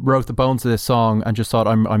wrote the bones of this song and just thought,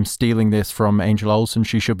 I'm stealing this from Angel Olsen.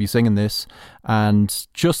 She should be singing this. And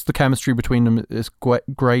just the chemistry between them is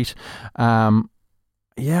great.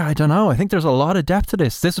 Yeah, I don't know. I think there's a lot of depth to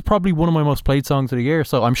this. This is probably one of my most played songs of the year,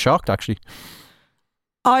 so I'm shocked actually.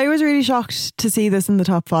 I was really shocked to see this in the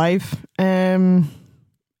top 5.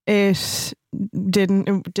 It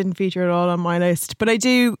didn't feature at all on my list, but I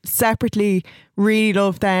do separately really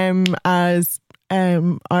love them as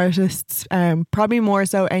artists. Probably more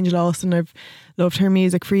so Angel Olsen. I've loved her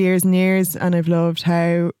music for years and years, and I've loved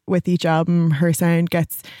how with each album her sound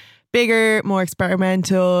gets bigger, more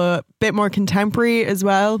experimental, a bit more contemporary as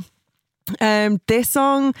well. This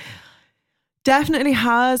song definitely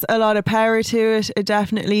has a lot of power to it. It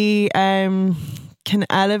definitely can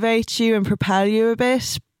elevate you and propel you a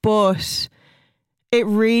bit, but it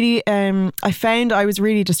really I found I was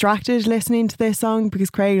really distracted listening to this song because,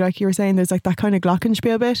 Craig, like you were saying, there's like that kind of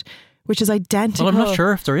glockenspiel bit which is identical. Well, I'm not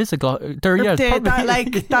sure if there is a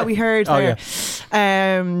that we heard there.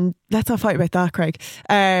 Yeah. Let's not fight about that, Craig.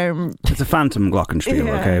 It's a phantom glockenspiel.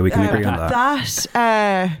 Yeah, okay, we can agree on that.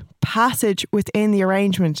 That passage within the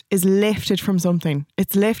arrangement is lifted from something.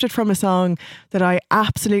 It's lifted from a song that I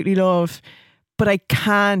absolutely love, but I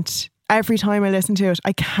can't. Every time I listen to it,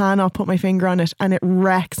 I cannot put my finger on it, and it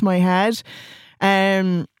wrecks my head.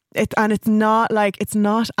 It's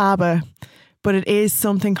not ABBA, but it is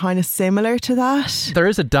something kind of similar to that. There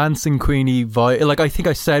is a Dancing Queenie vibe. Like I think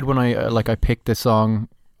I said when I picked this song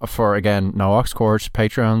for, again, No Aux Chords,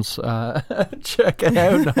 Patrons, check it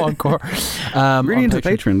out, No Encore. Really into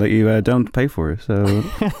Patreon that you don't pay for, so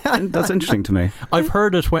that's interesting to me. I've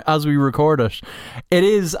heard it as we record it. It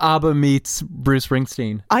is ABBA meets Bruce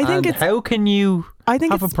Springsteen. How can you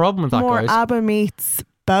have a problem with that, more guys? ABBA meets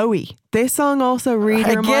Bowie. This song also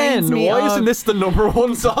really reminds me why isn't this the number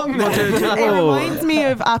one song then? It reminds me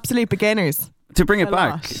of Absolute Beginners. To bring it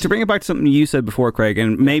back to something you said before, Craig,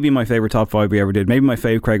 and maybe my favourite top 5 we ever did, maybe my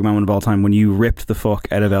favourite Craig moment of all time, when you ripped the fuck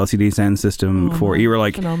out of LCD Sound System you were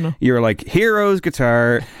like Heroes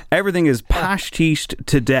guitar, everything is pastiche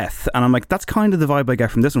to death, and I'm like, that's kind of the vibe I get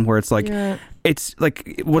from this one, where it's like it's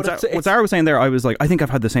like what Zara was saying there. I was like, I think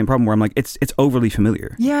I've had the same problem where I'm like, it's overly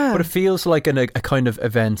familiar. Yeah, but it feels like a kind of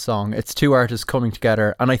event song. It's two artists coming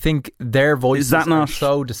together, and I think their voices are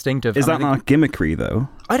so distinctive. Is that not gimmickry though?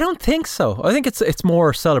 I don't think so. I think it's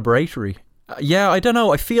more celebratory. I don't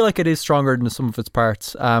know. I feel like it is stronger than some of its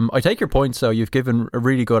parts. I take your point, so you've given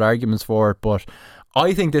really good arguments for it, but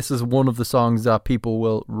I think this is one of the songs that people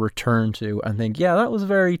will return to and think, yeah, that was a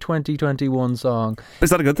very 2021 song.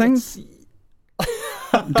 Is that a good thing?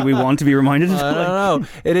 Do we want to be reminded? I don't know.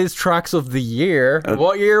 It is Tracks of the Year.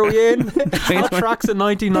 What year are we in? Not Tracks in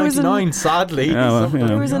 1999, sadly.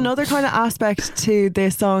 There was another kind of aspect to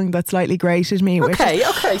this song that slightly grated me. Okay,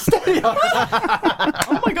 steady on.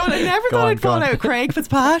 Oh my God, I never thought I'd fall out Craig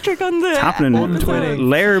Fitzpatrick on the... It's happening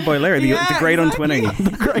layer by layer. The great untwinning.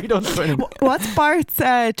 The great untwinning. What's Bart's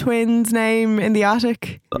twin's name in the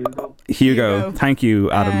attic? Hugo. Thank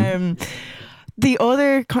you, Adam. The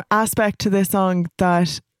other aspect to this song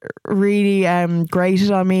that really grated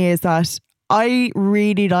on me is that I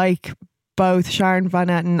really like both Sharon Van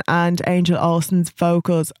Etten and Angel Olsen's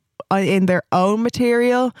vocals in their own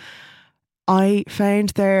material. I found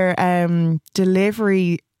their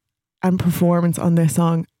delivery and performance on this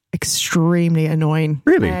song extremely annoying.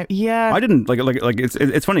 Really? Yeah. I didn't like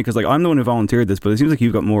it's funny because I'm the one who volunteered this, but it seems like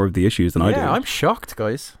you've got more of the issues than I do. Yeah, I'm shocked,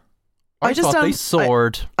 guys. I just thought they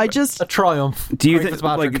soared. A triumph. Do you think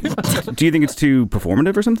it's too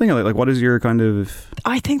performative or something? Like what is your kind of...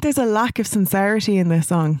 I think there's a lack of sincerity in this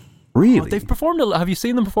song. Really? They've performed. Have you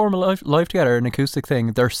seen them perform live together, an acoustic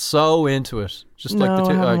thing? They're so into it. Just No, like the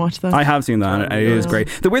two. I haven't watched that. I have seen that, and it is great.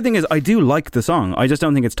 The weird thing is, I do like the song. I just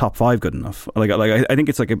don't think it's top 5 good enough. Like I think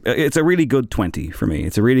it's it's a really good 20 for me.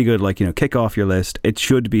 It's a really good, like, you know, kick off your list. It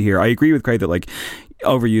should be here. I agree with Craig that, like,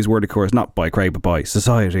 overused word of course, not by Craig but by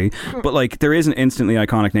society, but like there is an instantly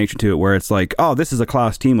iconic nature to it where it's like, oh, this is a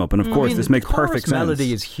class team up, and of course this makes perfect sense.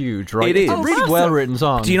 Melody is huge, right? It is. It's a really well written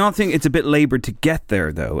song. Do you not think it's a bit laboured to get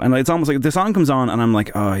there though? And it's almost like the song comes on and I'm like,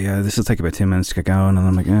 oh yeah, this will take about 2 minutes to get going, and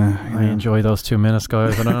I'm like, I enjoy those 2 minutes,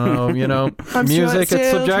 guys. I don't know, you know, I'm music, still it's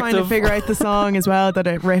subjective. trying to figure out the song as well that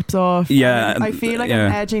it rips off. Yeah, I feel like yeah.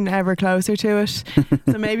 I'm edging ever closer to it.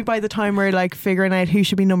 So maybe by the time we're like figuring out who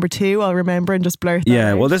should be number 2, I'll remember and just blurt that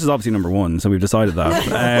out. Well, this is obviously number 1, so we've decided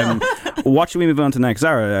that. What should we move on to next?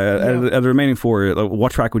 Zara, the remaining 4,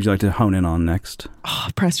 what track would you like to hone in on next? Oh,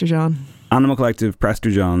 Prester John. Animal Collective, Prester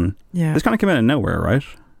John. Yeah. This kind of came out of nowhere, right?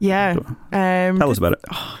 Yeah. Tell us about it.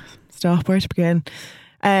 Stop, where to begin?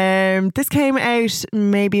 This came out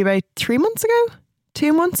maybe about 3 months ago,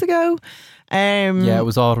 2 months ago. Yeah, it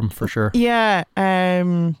was autumn for sure. Yeah.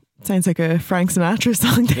 Sounds like a Frank Sinatra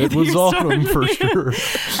song. It was autumn for sure.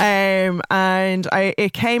 And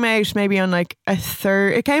it came out maybe on like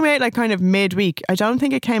it came out like kind of midweek. I don't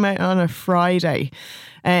think it came out on a Friday.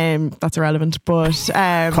 That's irrelevant, but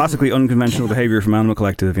classically unconventional behaviour from Animal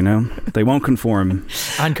Collective, you know, they won't conform.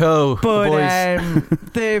 And Co. But the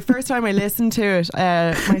boys. The first time I listened to it,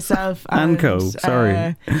 myself and Co.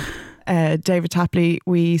 Sorry. David Tapley,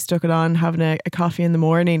 we stuck it on having a coffee in the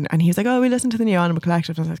morning, and he was like, oh, we listen to the new Animal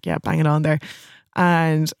Collective. I was like, yeah, bang it on there.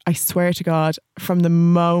 And I swear to God, from the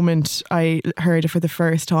moment I heard it for the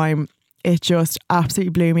first time, it just absolutely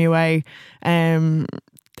blew me away.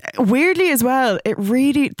 Weirdly as well, it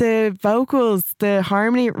really, the vocals, the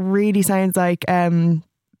harmony really sounds like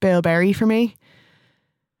Bill Berry for me.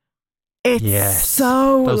 It's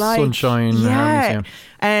so those like sunshine harmonies,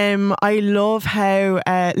 I love how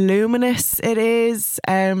luminous it is,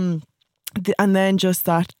 and then just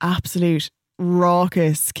that absolute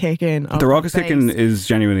raucous kick in. The raucous kick in is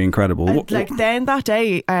genuinely incredible. Like then that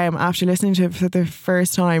day, after listening to it for the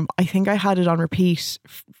first time, I think I had it on repeat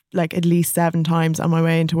like at least 7 times on my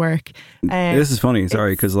way into work. This is funny,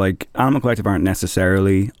 sorry, because like Animal Collective aren't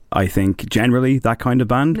necessarily, I think, generally that kind of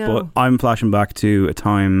band, but I'm flashing back to a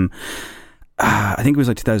time, I think it was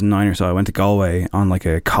like 2009 or so. I went to Galway on like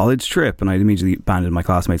a college trip, and I immediately abandoned my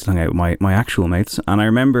classmates and hung out with my actual mates. And I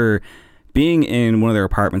remember being in one of their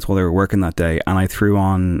apartments while they were working that day, and I threw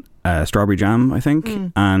on Strawberry Jam, I think,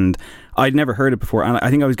 and I'd never heard it before, and I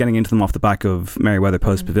think I was getting into them off the back of Merryweather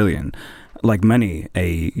Post Pavilion, like many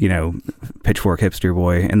a, you know, pitchfork hipster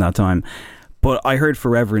boy in that time. But I heard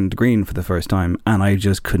Forever in the Green for the first time, and I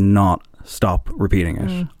just could not stop repeating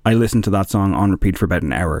it. I listened to that song on repeat for about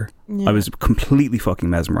an hour. I was completely fucking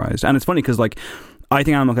mesmerised. And it's funny because like I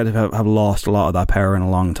think Animal Collective have lost a lot of that power in a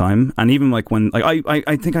long time. And even like when like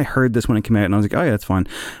I think I heard this when it came out, and I was like, oh yeah, it's fine.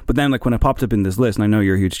 But then like when it popped up in this list, and I know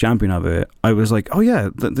you're a huge champion of it, I was like, oh yeah,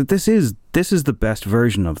 this is the best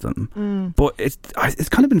version of them. But it's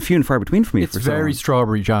kind of been few and far between for me. It's very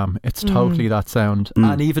Strawberry Jam. It's totally that sound.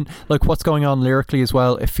 And even like what's going on lyrically as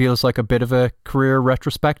well, it feels like a bit of a career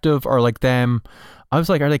retrospective, or like them. I was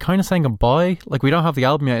like, are they kind of saying goodbye? Like, we don't have the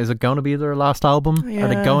album yet. Is it going to be their last album? Yeah. Are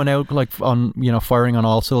they going out like on, you know, firing on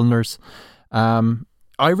all cylinders? I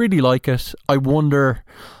really like it. I wonder,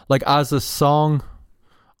 like, as a song,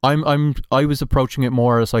 I was approaching it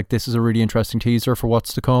more as like, this is a really interesting teaser for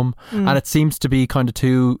what's to come, and it seems to be kind of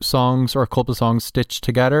 2 songs or a couple of songs stitched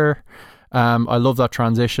together. I love that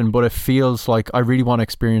transition, but it feels like I really want to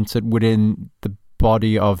experience it within the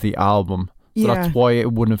body of the album. So that's why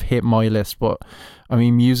it wouldn't have hit my list. But I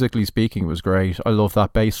mean, musically speaking, it was great. I love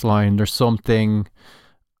that bass line. There's something,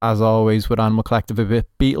 as always with Animal Collective, a bit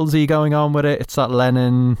Beatlesy going on with it. It's that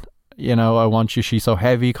Lennon, you know, I want you, she's so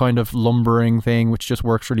heavy kind of lumbering thing, which just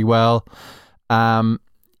works really well.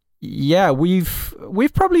 Yeah, we've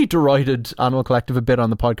probably derided Animal Collective a bit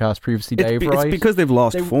on the podcast previously, Dave, right? It's because they've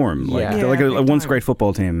lost form. Like, they're like a once great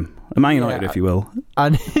football team. A Man United, if you will.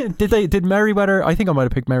 And did Merryweather, I think I might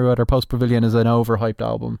have picked Merryweather Post Pavilion as an overhyped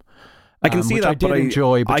album. I can see which that, I did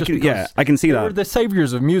enjoy, but I can see they that. were the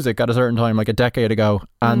saviors of music at a certain time, like a decade ago,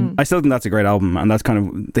 and I still think that's a great album, and that's kind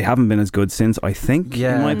of, they haven't been as good since, I think,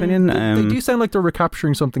 in my opinion. They do sound like they're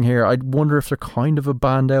recapturing something here. I wonder if they're kind of a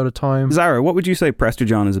band out of time. Zara, what would you say Prester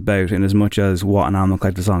John is about, in as much as what an Animal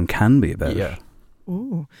Collective song can be about? Yeah.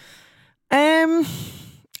 Ooh. I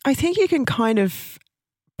think you can kind of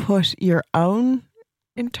put your own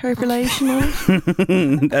interpolation on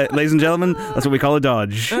it. Ladies and gentlemen, that's what we call a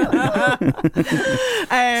dodge. Isn't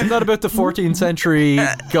that about the 14th century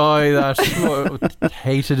guy that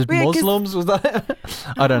hated Muslims? Was that?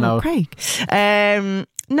 I don't know. Craig.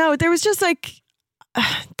 No, there was just like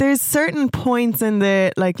there's certain points in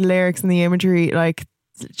the like lyrics and the imagery, like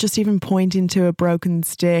just even pointing to a broken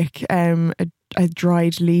stick, a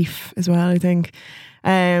dried leaf as well, I think,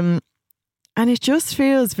 and it just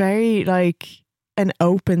feels very like an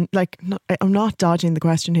open, like I'm not dodging the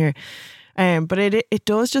question here, but it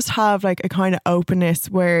does just have like a kind of openness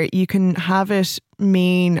where you can have it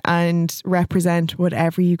mean and represent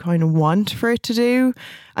whatever you kind of want for it to do.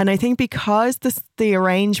 And I think because the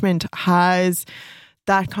arrangement has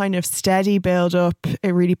that kind of steady build up,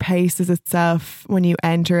 it really paces itself when you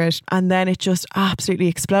enter it, and then it just absolutely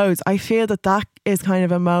explodes. I feel that is kind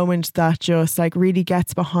of a moment that just like really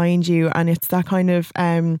gets behind you, and it's that kind of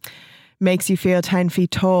makes you feel 10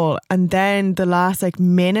 feet tall. And then the last like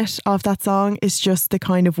minute of that song is just the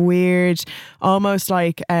kind of weird, almost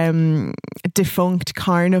like defunct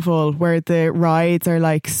carnival where the rides are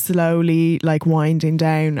like slowly like winding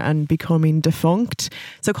down and becoming defunct.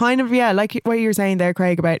 So kind of, yeah, like what you're saying there,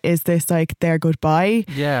 Craig, about is this like their goodbye?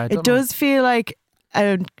 Yeah, it does feel like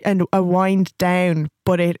a wind down,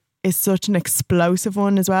 but it is such an explosive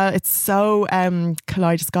one as well. It's so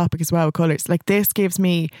kaleidoscopic as well with colours. Like this gives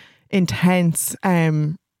me intense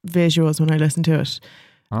visuals when I listen to it,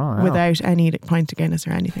 without any pint of Guinness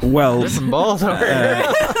or anything. Well,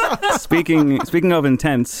 speaking of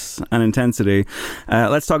intense and intensity,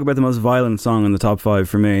 let's talk about the most violent song in the top 5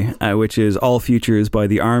 for me, which is All Futures by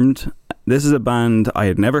The Armed. This is a band I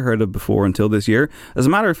had never heard of before until this year. As a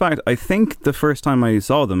matter of fact, I think the first time I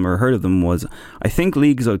saw them or heard of them was, I think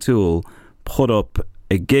Leagues O'Toole put up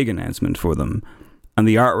a gig announcement for them. And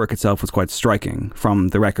the artwork itself was quite striking from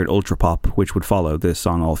the record Ultra Pop, which would follow this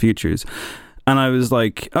song All Futures. And I was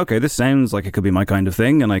like, okay, this sounds like it could be my kind of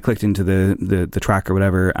thing. And I clicked into the track or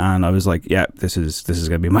whatever, and I was like, yeah, this is going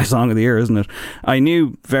to be my song of the year, isn't it? I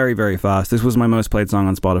knew very, very fast. This was my most played song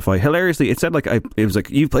on Spotify. Hilariously, it said it was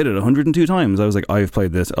like, you've played it 102 times. I was like, I've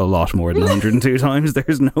played this a lot more than 102 times.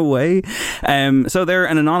 There's no way. So they're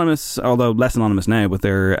an anonymous, although less anonymous now, but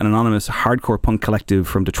they're an anonymous hardcore punk collective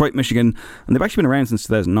from Detroit, Michigan. And they've actually been around since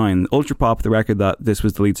 2009. Ultra Pop, the record that this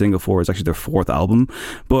was the lead single for, is actually their 4th album.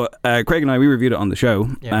 But Craig and I, we reviewed it on the show,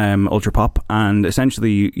 Ultra Pop, and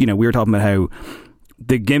essentially, you know, we were talking about how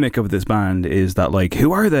the gimmick of this band is that, like,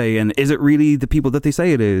 who are they, and is it really the people that they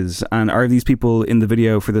say it is, and are these people in the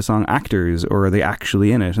video for the song actors, or are they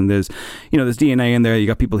actually in it? And there's, you know, there's DNA in there. You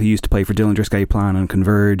got people who used to play for Dylan Driscoll Plan and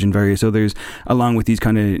Converge and various others, along with these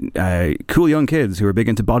kind of cool young kids who are big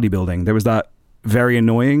into bodybuilding. There was that very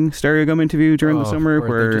annoying Stereogum interview during the summer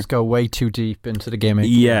where they just go way too deep into the gimmick.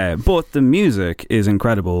 Yeah, but the music is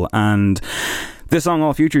incredible, and this song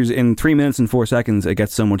All Futures, in 3 minutes and 4 seconds, it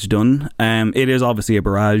gets so much done. It is obviously a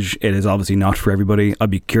barrage. It is obviously not for everybody. I'd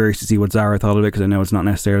be curious to see what Zara thought of it, because I know it's not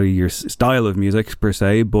necessarily your style of music per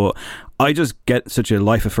se, but I just get such a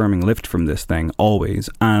life-affirming lift from this thing always.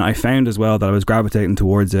 And I found as well that I was gravitating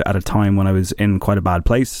towards it at a time when I was in quite a bad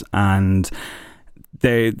place, and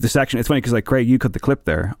the section, it's funny because, like, Craig, you cut the clip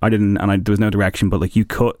there. I didn't, and there was no direction, but like, you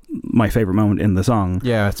cut my favourite moment in the song.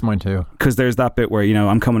 Yeah, it's mine too. Because there's that bit where, you know,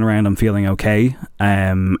 I'm coming around, I'm feeling okay,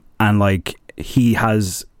 and like, he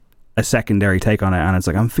has a secondary take on it, and it's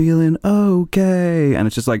like, I'm feeling okay, and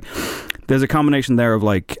it's just like, there's a combination there of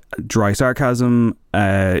like dry sarcasm.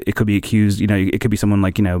 It could be accused, you know, it could be someone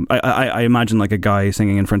like, you know, I imagine like a guy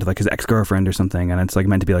singing in front of like his ex-girlfriend or something, and it's like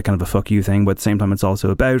meant to be like kind of a fuck you thing, but at the same time it's also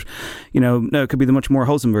about, you know, no, it could be the much more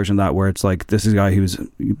wholesome version of that, where it's like, this is a guy who's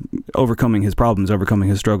overcoming his problems, overcoming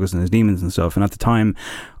his struggles and his demons and stuff. And at the time,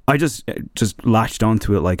 I just latched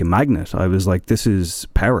onto it like a magnet. I was like, this is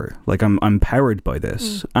power. Like, I'm powered by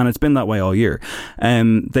this. And it's been that way all year.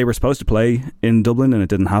 They were supposed to play in Dublin, and it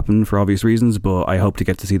didn't happen for obvious reasons, but I hope to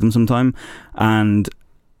get to see them sometime. And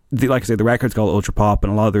like I say, the record's called Ultra Pop,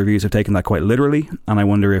 and a lot of the reviews have taken that quite literally, and I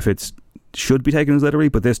wonder if it's should be taken as literally,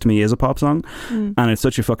 but this to me is a pop song, and it's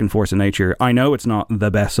such a fucking force of nature. I know it's not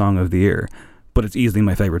the best song of the year, but it's easily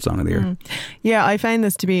my favourite song of the year. Yeah, I found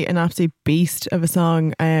this to be an absolute beast of a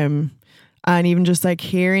song, and even just like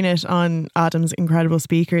hearing it on Adam's incredible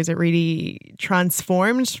speakers, it really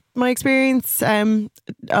transformed my experience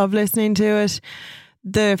of listening to it.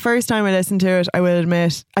 The first time I listened to it, I will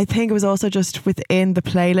admit, I think it was also just within the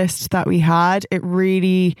playlist that we had. It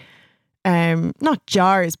really not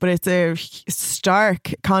jars, but it's a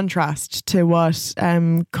stark contrast to what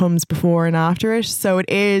comes before and after it. So it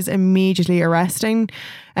is immediately arresting.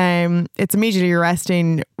 It's immediately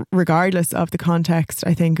arresting regardless of the context,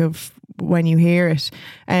 I think, of when you hear it.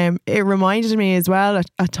 It reminded me as well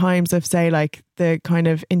at times of, say, like the kind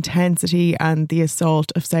of intensity and the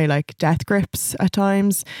assault of, say, like Death Grips at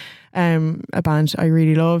times, a band I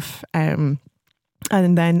really love. And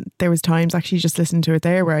then there was times actually just listening to it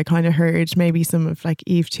there where I kind of heard maybe some of like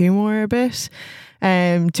Eve Tumor a bit,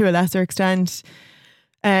 to a lesser extent.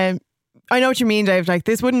 I know what you mean, Dave. Like,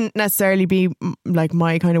 this wouldn't necessarily be like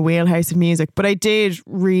my kind of wheelhouse of music, but I did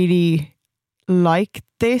really like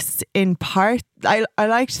this in part. I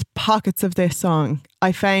liked pockets of this song.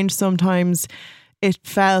 I found sometimes it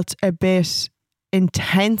felt a bit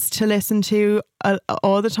intense to listen to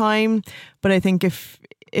all the time, but I think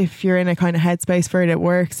if you're in a kind of headspace for it, it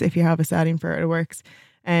works. If you have a setting for it, it works.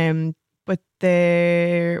 But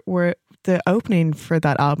the opening for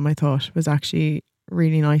that album, I thought, was actually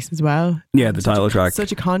really nice as well. Yeah, the title track.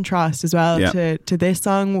 Such a contrast as well to this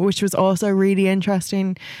song, which was also really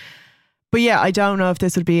interesting. But yeah, I don't know if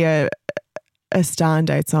this would be a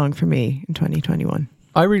standout song for me in 2021.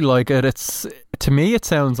 I really like it. To me, it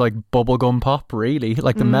sounds like bubblegum pop, really.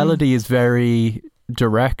 Like the melody is very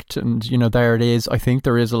direct, and there it is. I think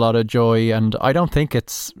there is a lot of joy, and I don't think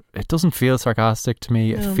it doesn't feel sarcastic to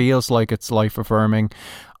me. It feels like it's life affirming.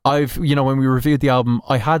 When we reviewed the album,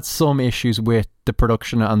 I had some issues with the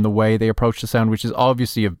production and the way they approach the sound, which is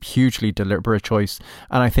obviously a hugely deliberate choice.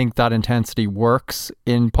 And I think that intensity works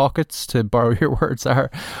in pockets, to borrow your words, Sarah.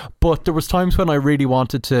 But there was times when I really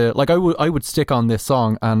wanted to, like, I would stick on this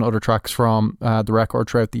song and other tracks from the record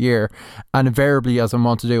throughout the year. And invariably, as I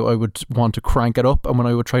want to do, I would want to crank it up. And when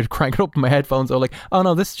I would try to crank it up in my headphones, I was like, oh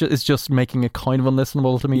no, this is just making it kind of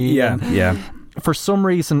unlistenable to me. Yeah. For some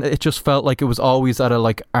reason, it just felt like it was always at a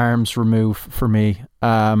like arm's remove for me,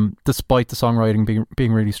 despite the songwriting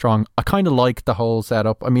being really strong. I kind of like the whole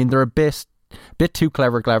setup. I mean, they're a bit too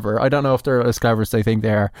clever. I don't know if they're as clever as they think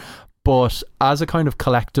they are, but as a kind of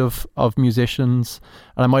collective of musicians,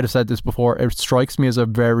 and I might have said this before, it strikes me as a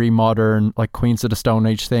very modern, like Queens of the Stone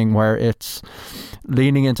Age thing, where it's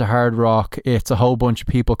leaning into hard rock. It's a whole bunch of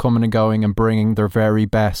people coming and going and bringing their very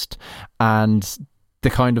best, and the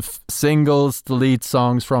kind of singles, the lead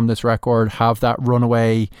songs from this record have that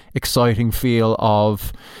runaway, exciting feel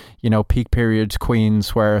of, peak period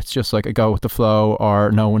Queens, where it's just like a go with the flow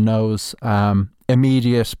or no one knows,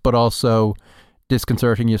 immediate, but also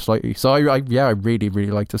disconcerting you slightly. So I really,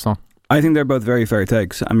 really like this song. I think they're both very fair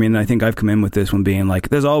takes. I mean, I think I've come in with this one being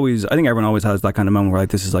like, I think everyone always has that kind of moment where like,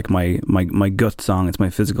 this is like my gut song, it's my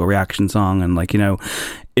physical reaction song, and like,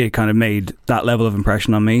 it kind of made that level of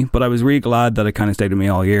impression on me. But I was really glad that it kind of stayed with me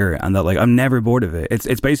all year, and that like I'm never bored of it.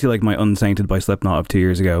 It's basically like my Unsainted by Slipknot of 2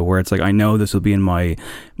 years ago, where it's like I know this will be in my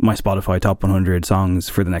Spotify top 100 songs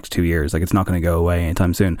for the next 2 years. Like, it's not going to go away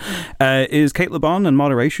anytime soon. Is Kate Le Bon and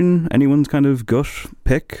Moderation anyone's kind of gut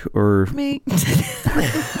pick, or me?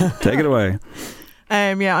 Take it away.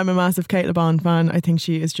 Yeah, I'm a massive Kate Le Bon fan. I think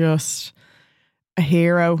she is just a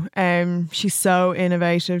hero. She's so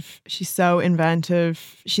innovative, she's so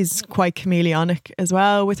inventive, she's quite chameleonic as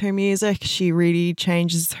well with her music. She really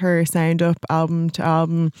changes her sound up album to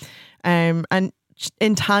album, and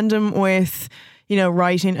in tandem with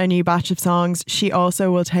writing a new batch of songs, she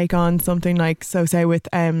also will take on something like, so say with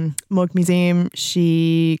Mug Museum,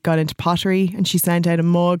 she got into pottery and she sent out a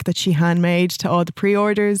mug that she handmade to all the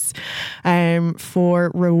pre-orders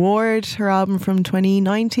for Reward, her album from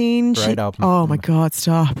 2019. Great album. Oh my God,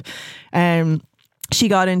 stop. She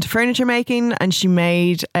got into furniture making, and she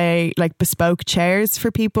made bespoke chairs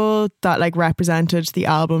for people that like represented the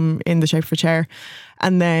album in the shape of a chair.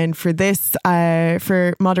 And then for this,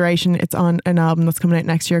 for Moderation, it's on an album that's coming out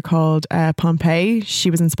next year called Pompeii. She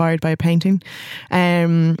was inspired by a painting,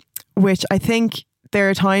 which I think there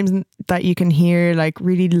are times that you can hear like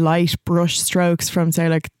really light brush strokes from, say,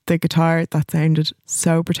 like the guitar. That sounded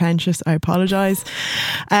so pretentious. I apologise.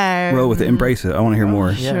 Roll with it, embrace it. I want to hear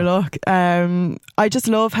more. Sure, look. I just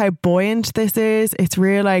love how buoyant this is. It's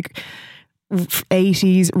real like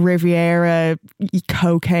 80s Riviera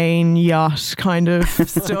cocaine yacht kind of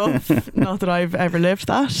stuff. Not that I've ever lived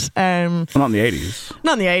that. Not in the 80s.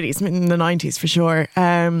 Not in the 80s, in the 90s for sure.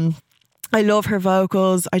 I love her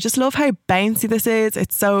vocals. I just love how bouncy this is.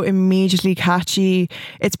 It's so immediately catchy.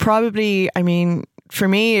 It's probably, I mean, for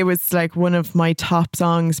me, it was like one of my top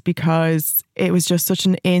songs because it was just such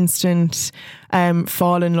an instant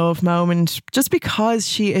fall in love moment, just because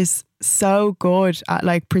she is so good at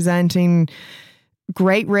like presenting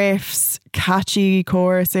great riffs, catchy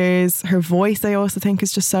choruses. Her voice, I also think,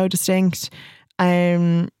 is just so distinct.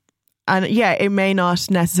 And yeah, it may not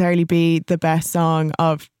necessarily be the best song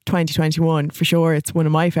of 2021. For sure, it's one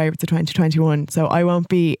of my favourites of 2021. So I won't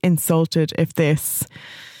be insulted if this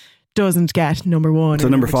doesn't get number one. So or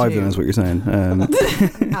number 5 two. then is what you're saying.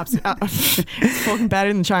 Absolutely. It's fucking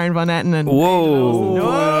better than Sharon Van Etten. And Whoa.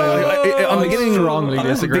 I'm beginning strongly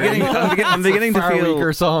disagree. I'm beginning to feel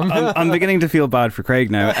weaker song. I'm beginning to feel bad for Craig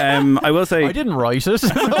now. I will say I didn't write it.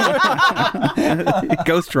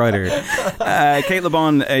 Ghostwriter. Kate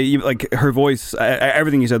LeBon, like her voice,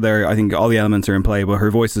 everything you said there, I think all the elements are in play, but her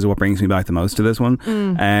voice is what brings me back the most to this one.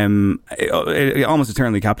 It almost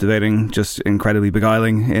eternally captivating, just incredibly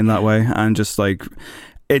beguiling in that way, and just like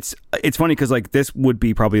it's funny because like this would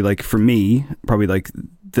be probably like for me probably like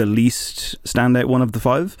the least standout one of the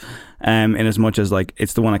 5, in as much as like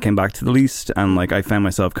it's the one I came back to the least, and like I found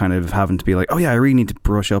myself kind of having to be like, oh yeah, I really need to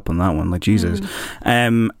brush up on that one, like Jesus.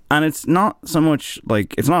 And it's not so much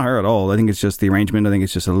like, it's not her at all. I think it's just the arrangement. I think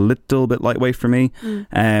it's just a little bit lightweight for me.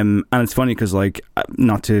 And it's funny because like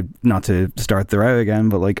not to start the row again,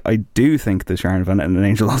 but like I do think the Sharon Van Etten and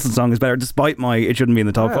Angel Olsen song is better, despite my it shouldn't be in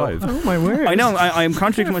the top 5. Oh my word! I know I'm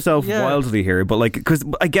contradicting myself wildly here, but like because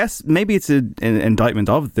I guess maybe it's an indictment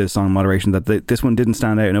of this song moderation that this one didn't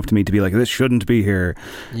stand out enough to me to be like, this shouldn't be here.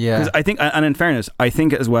 Yeah, because I think, and in fairness, I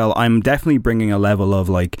think as well, I'm definitely bringing a level of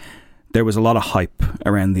like, there was a lot of hype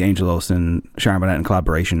around the Angel Olsen Sharon Van Etten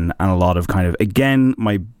collaboration, and a lot of kind of, again,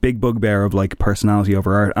 my big bugbear of like personality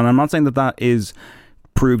over art. And I'm not saying that is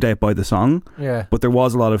proved out by the song, but there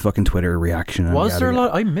was a lot of fucking Twitter reaction. Was there a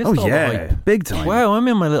lot? I missed all the hype. Big time. Wow, I'm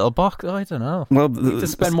in my little box. I don't know. Well, need to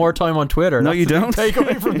spend more time on Twitter. No, you don't. Take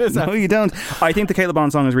away from this. No, you don't. I think the Kate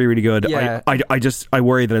LeBon song is really, really good. Yeah. I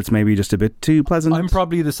worry that it's maybe just a bit too pleasant. I'm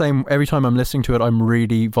probably the same. Every time I'm listening to it, I'm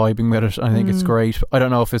really vibing with it. I think it's great. I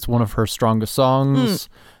don't know if it's one of her strongest songs.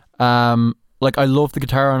 Like I love the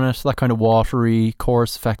guitar on it. That kind of watery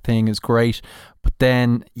chorus effect thing is great. But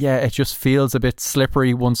then, yeah, it just feels a bit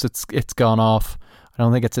slippery once it's gone off. I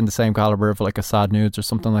don't think it's in the same caliber of like a Sad Nudes or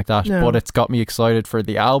something like that. No. But it's got me excited for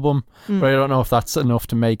the album. But I don't know if that's enough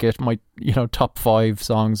to make it my top 5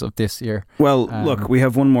 songs of this year. Well, look, we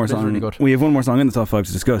have one more song. Really good. We have one more song in the top 5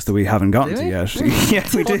 to discuss that we haven't gotten to yet.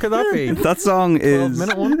 Yes, we do. What could that be? That song is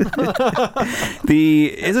 12-minute one.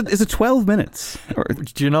 Is it 12 minutes? Or,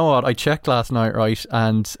 do you know what? I checked last night, right?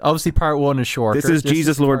 And obviously part 1 is shorter. this is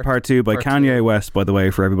Jesus Lord Part 2 by Kanye West, by the way,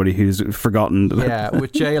 for everybody who's forgotten. Yeah,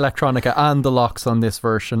 with Jay Electronica and the Locks on this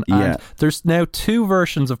version. And there's now 2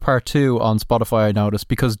 versions of Part 2 on Spotify, I noticed,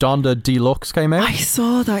 because Donda Deluxe came out. I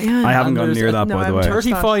saw that, yeah. I haven't gone near that, by the way.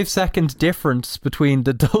 35-second difference between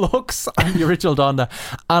the Deluxe and the original Donda.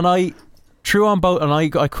 And I threw on both, and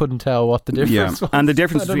I couldn't tell what the difference was. And the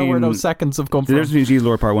difference I don't know where those seconds have come the from. difference between Jesus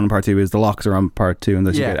Lord Part 1 and Part 2 is the locks are on Part 2, and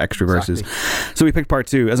thus you get extra verses. So we picked Part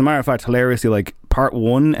 2. As a matter of fact, hilariously, like Part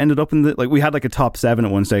 1 ended up in the, like, we had like a top 7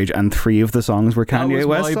 at one stage, and 3 of the songs were Kanye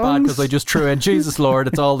West songs. That was my bad, because I just threw in Jesus Lord.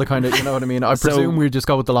 It's all the kind of, you know what I mean? I presume we just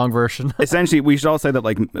go with the long version. Essentially, we should all say that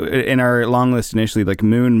like in our long list initially, like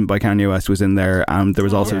Moon by Kanye West was in there, and there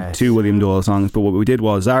was also 2 William Doyle songs. But what we did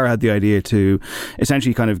was Zara had the idea to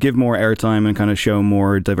essentially kind of give more airtime and kind of show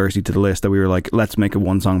more diversity to the list, that we were like, let's make a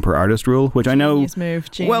 1 song per artist rule, which I know I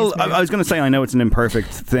was going to say, I know it's an imperfect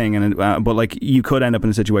thing, and but like you could end up in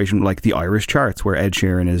a situation like the Irish charts where Ed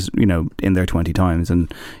Sheeran is in there 20 times,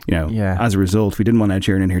 and as a result we didn't want Ed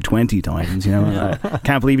Sheeran in here 20 times.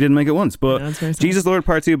 Can't believe he didn't make it once. But Jesus Lord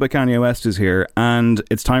Part 2 by Kanye West is here, and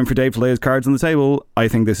it's time for Dave to lay his cards on the table. I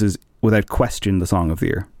think this is without question the song of the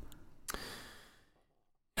year.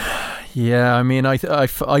 Yeah, I mean, I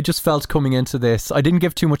just felt coming into this, I didn't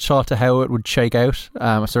give too much thought to how it would shake out.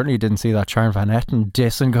 I certainly didn't see that Sharon Van Etten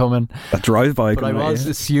dissing coming. That drive-by but I was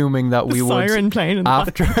assuming that we would, siren playing in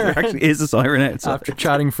after there actually is a siren outside. After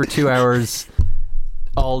chatting for 2 hours,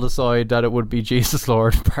 all decide that it would be Jesus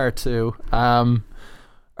Lord Part 2.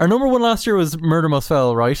 Our number 1 last year was Murder Most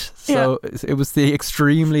Foul, right? So it was the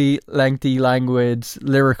extremely lengthy, languid,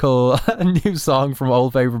 lyrical new song from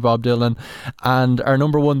old favourite Bob Dylan. And our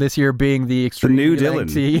number 1 this year being the extremely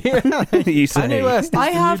lengthy you say. Kanye West. I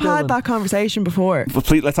have had that conversation before. Well,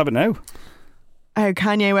 please, let's have it now.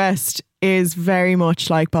 Kanye West is very much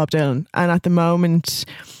like Bob Dylan, and at the moment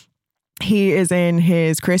he is in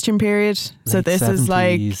his Christian period. So Late this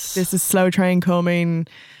 70s. is Slow Train Coming.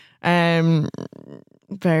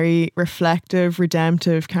 Very reflective,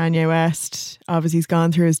 redemptive Kanye West. Obviously he's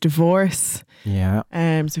gone through his divorce. Yeah.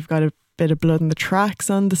 So we've got a bit of blood in the tracks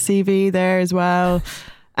on the CV there as well.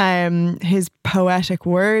 His poetic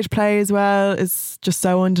wordplay as well is just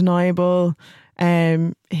so undeniable.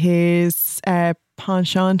 His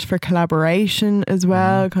penchant for collaboration as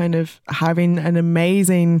well, kind of having an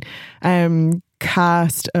amazing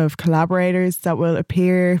cast of collaborators that will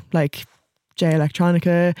appear, like Jay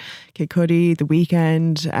Electronica, Kid Cudi, The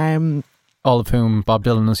Weeknd. all of whom Bob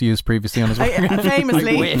Dylan has used previously on his work.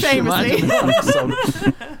 Famously.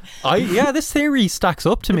 This theory stacks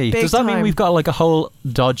up to me. Big Does that mean time. we've got like a whole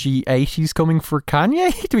dodgy 80s coming for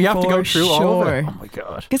Kanye? Do we have to go through all of it? Oh my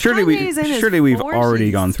God. Surely we've already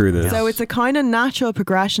gone through this. So it's a kind of natural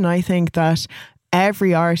progression, I think, that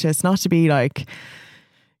every artist, not to be like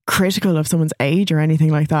critical of someone's age or anything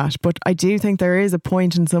like that, but I do think there is a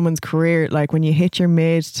point in someone's career, like when you hit your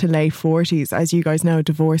mid to late 40s, as you guys know,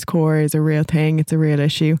 divorce core is a real thing, it's a real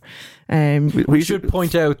issue. We should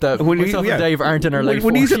point out that myself and Dave aren't in our late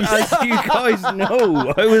 40s. As you guys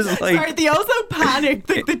know, I was like... Sorry, they also panicked,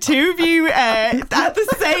 the two of you at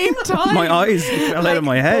the same time. My eyes fell out of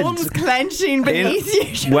my head. Bums clenching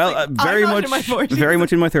beneath you. Well, very much in my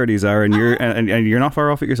 30s, are, and you're and you're not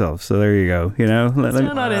far off it yourself. So there you go. You know,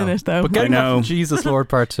 still not in it though. But getting back to Jesus Lord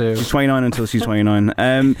Part 2. She's 29 until she's 29.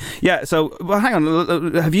 So well, hang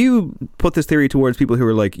on. Have you put this theory towards people who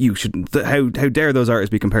are like, you should? How dare those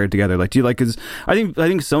artists be compared together? Like, do you like? Because I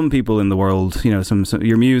think some people in the world, you know, some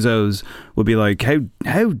your musos would be like,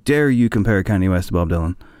 how dare you compare Kanye West to Bob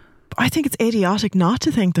Dylan? I think it's idiotic not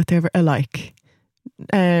to think that they're alike.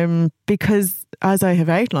 Because as I have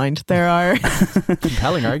outlined, there are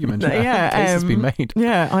compelling argument. Case has been made.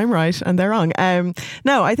 Yeah, I'm right and they're wrong.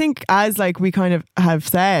 No, I think as like we kind of have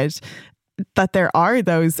said, that there are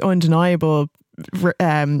those undeniable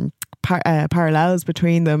parallels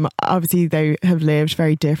between them. Obviously, they have lived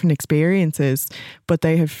very different experiences, but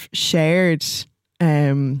they have shared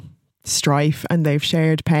strife and they've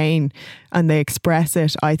shared pain, and they express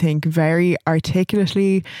it, I think, very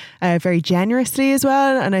articulately, very generously as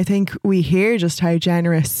well. And I think we hear just how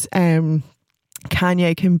generous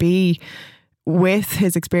Kanye can be with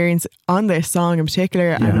his experience on this song in particular.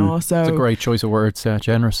 And also, it's a great choice of words.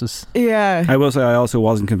 Generous is. Yeah, I will say I also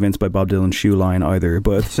wasn't convinced by Bob Dylan's shoe line either,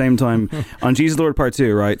 but at the same time on Jesus Lord Part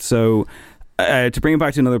 2, right, so to bring it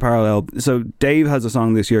back to another parallel, so Dave has a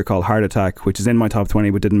song this year called Heart Attack, which is in my top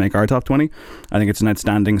 20 but didn't make our top 20. I think it's an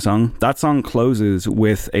outstanding song. That song closes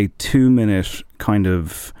with a 2-minute kind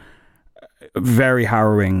of very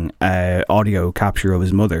harrowing audio capture of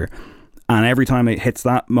his mother. And every time it hits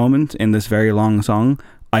that moment in this very long song,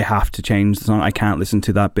 I have to change the song. I can't listen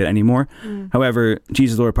to that bit anymore. However,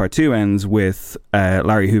 Jesus Lord Part 2 ends with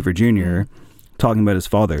Larry Hoover Jr. talking about his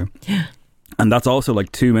father. Yeah. And that's also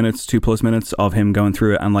like 2 minutes, 2+ minutes of him going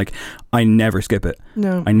through it. And like, I never skip it.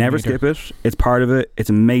 No. I never skip it. It's part of it. It's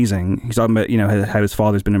amazing. He's talking about, you know, how his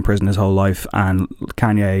father's been in prison his whole life, and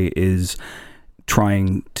Kanye is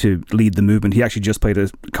trying to lead the movement. He actually just played a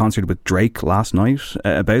concert with Drake last night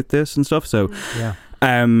about this and stuff. So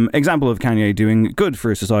example of Kanye doing good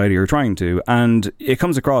for society, or trying to, and it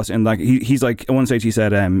comes across in like he's like, at one stage he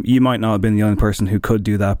said, you might not have been the only person who could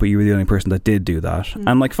do that, but you were the only person that did do that.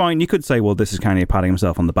 And like, fine, you could say, well, this is Kanye patting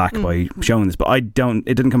himself on the back by showing this, but it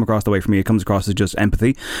didn't come across the way for me. It comes across as just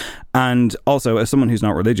empathy. And also, as someone who's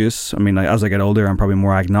not religious, I mean, like, as I get older, I'm probably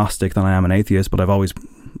more agnostic than I am an atheist, but I've always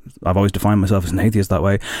defined myself as an atheist that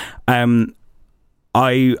way.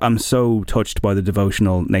 I am so touched by the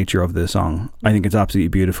devotional nature of this song. I think it's absolutely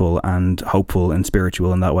beautiful and hopeful and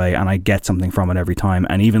spiritual in that way, and I get something from it every time.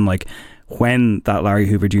 And even like when that Larry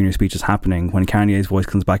Hoover Jr. speech is happening, when Kanye's voice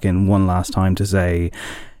comes back in one last time to say,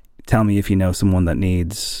 tell me if you know someone that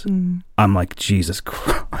needs, I'm like, Jesus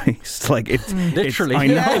Christ, like it's literally, I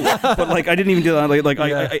know, but like I didn't even do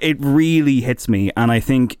that. It really hits me. And I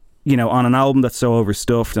think, you know, on an album that's so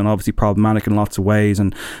overstuffed and obviously problematic in lots of ways,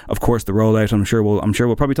 and of course the rollout, I'm sure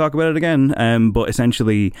we'll probably talk about it again, but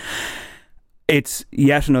essentially it's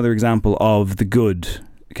yet another example of the good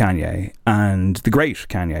Kanye and the great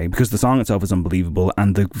Kanye, because the song itself is unbelievable,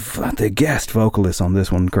 and the guest vocalist on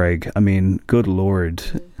this one, Craig, I mean, good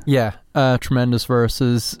lord. Yeah, tremendous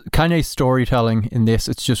verses. Kanye's storytelling in this,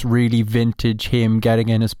 it's just really vintage him getting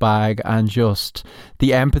in his bag, and just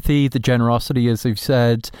the empathy, the generosity, as I've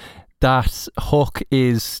said. That hook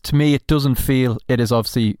is, to me, it doesn't feel, it is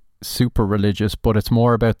obviously super religious, but it's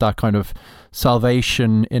more about that kind of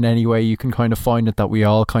salvation in any way you can kind of find it, that we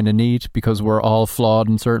all kind of need, because we're all flawed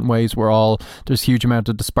in certain ways. There's a huge amount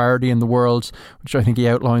of disparity in the world, which I think he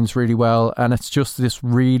outlines really well, and it's just this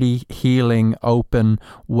really healing, open,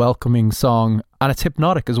 welcoming song, and it's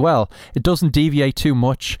hypnotic as well. It doesn't deviate too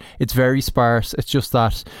much, it's very sparse, it's just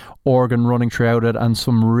that organ running throughout it and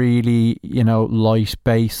some really, you know, light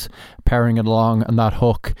bass pairing it along, and that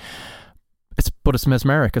hook, it's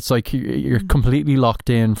mesmeric. It's like you're completely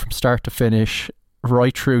locked in from start to finish,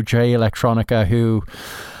 right through Jay Electronica, who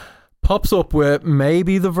pops up with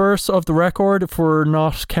maybe the verse of the record if we're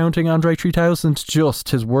not counting Andre 3000. Just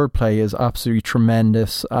his wordplay is absolutely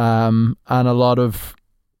tremendous, and a lot of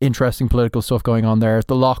interesting political stuff going on there.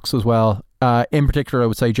 The Lox as well, In particular, I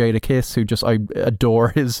would say Jada Kiss, who I adore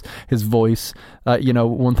his voice.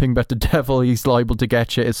 One thing about the devil, he's liable to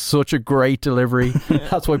get you. It's such a great delivery.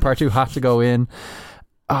 That's why part 2 had to go in.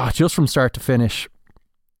 Just from start to finish,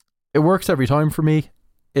 it works every time for me.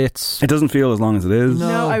 It doesn't feel as long as it is.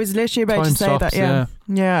 No, I was literally about to say stops, that.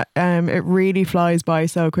 Yeah. It really flies by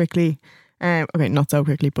so quickly. Okay, not so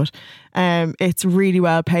quickly, but it's really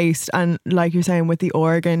well paced, and like you're saying, with the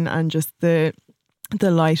organ and just the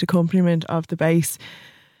light accompaniment of the bass,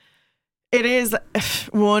 it is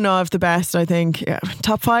one of the best, I think.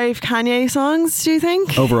 Top 5 Kanye songs, do you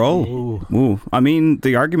think? Overall? Ooh. I mean,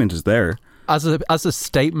 the argument is there. As a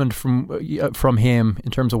statement from him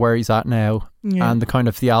in terms of where he's at now, and the kind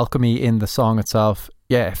of the alchemy in the song itself,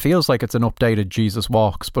 it feels like it's an updated Jesus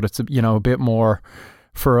Walks, but it's a bit more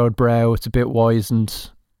furrowed brow, it's a bit wizened.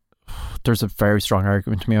 There's a very strong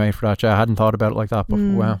argument to be made for that. I hadn't thought about it like that, but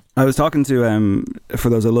wow. I was talking to for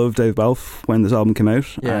those I love Dave Balfe when this album came out.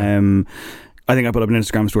 I think I put up an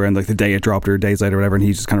Instagram story and like the day it dropped or days later or whatever, and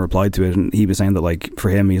he just kind of replied to it, and he was saying that like for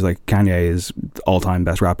him he's like Kanye is all-time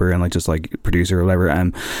best rapper and like just like producer or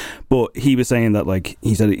whatever, but he was saying that like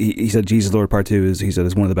he said Jesus Lord Part 2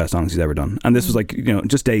 is one of the best songs he's ever done, and this was like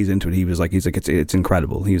just days into it, he's like it's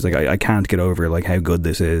incredible. He was like I can't get over like how good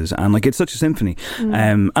this is, and like it's such a symphony.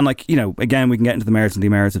 And like again we can get into the merits and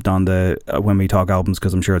demerits of Donda when we talk albums,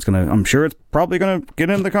 because I'm sure it's probably gonna get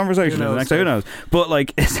into the conversation who knows, but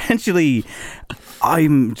like essentially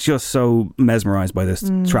I'm just so mesmerized by this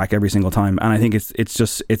track every single time, and I think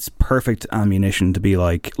it's perfect ammunition to be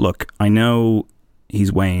like, look, I know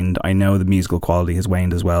he's waned, I know the musical quality has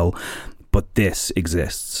waned as well, but this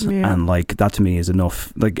exists, and like that to me is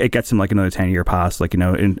enough. Like it gets him like another 10-year pass, like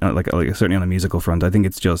in like certainly on a musical front. I think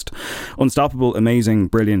it's just unstoppable, amazing,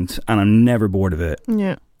 brilliant, and I'm never bored of it.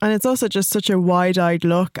 And it's also just such a wide-eyed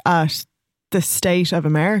look at the state of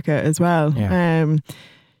America as well.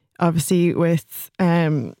 Obviously with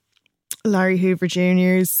Larry Hoover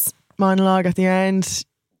Jr.'s monologue at the end,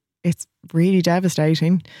 it's really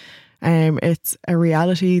devastating. It's a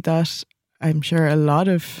reality that I'm sure a lot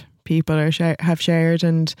of people have shared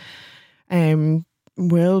and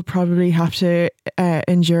will probably have to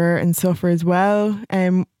endure and suffer as well,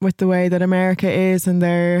 with the way that America is and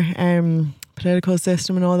their political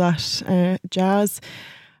system and all that jazz.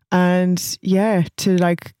 And to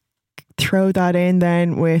like throw that in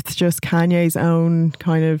then with just Kanye's own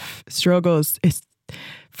kind of struggles, it's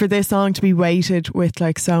for this song to be weighted with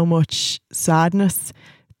like so much sadness.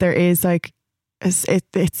 There is like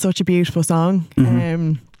it's such a beautiful song.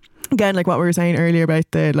 Again, like what we were saying earlier about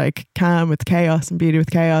the like calm with chaos and beauty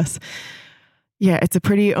with chaos. It's a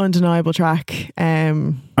pretty undeniable track.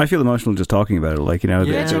 I feel emotional just talking about it. Like and I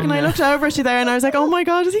looked over at you there and I was like, oh my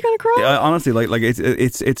god, is he gonna cry? Honestly, like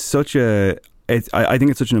it's such a. I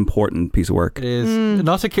think it's such an important piece of work. It is.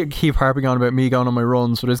 Not to keep harping on about me going on my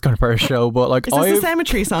runs for this kind of part of show, but like is this a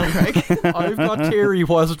cemetery song, Craig? I've got teary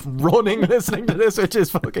whilst running listening to this, which is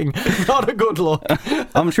fucking not a good look.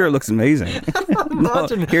 I'm sure it looks amazing.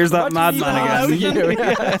 Here's that madman again.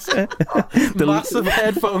 The massive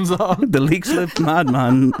headphones on. The leak slip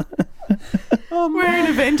madman. Wearing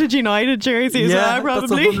a vintage United jersey as well,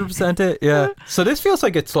 probably. That's 100% it. Yeah. So this feels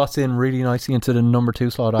like it slots in really nicely into the number 2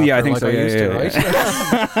 slot. After, I think like so. Right?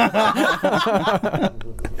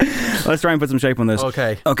 Let's try and put some shape on this.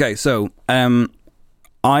 Okay. So,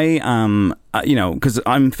 I am, because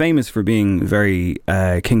I'm famous for being very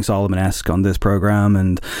King Solomon-esque on this program,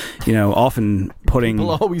 and often putting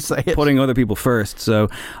other people first. So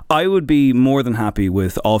I would be more than happy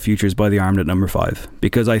with All Futures by The Armed at number 5,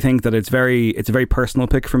 because I think that it's a very personal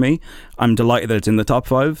pick for me. I'm delighted that it's in the top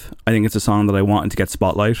 5. I think it's a song that I wanted to get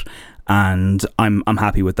spotlight, and I'm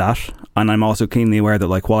happy with that. And I'm also keenly aware that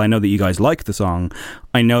like, while I know that you guys like the song,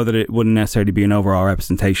 I know that it wouldn't necessarily be an overall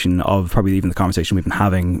representation of probably even the conversation we've been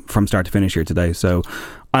having from start to finish here today. So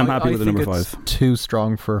I'm happy with the number 5. It's too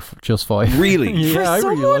strong for just 5. Really? Yeah, I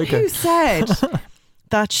really like it. Who said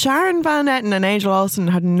that Sharon Van Etten and Angel Olsen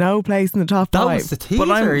had no place in the top 5. That was the teaser,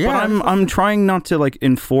 but I'm trying not to like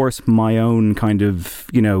enforce my own kind of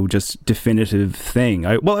just definitive thing.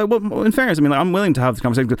 In fairness, I mean, like, I'm willing to have this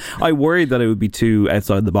conversation. I worried that it would be too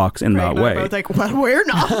outside the box in that way. Both like, well, we're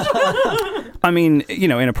not. I mean,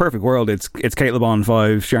 in a perfect world, it's Kate LeBon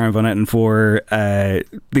 5, Sharon Van Etten 4,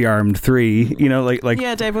 The Armed 3.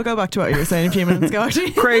 Yeah, Dave, we'll go back to what you were saying a few minutes ago.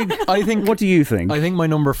 Craig, what do you think? I think my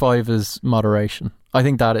number 5 is Moderation. I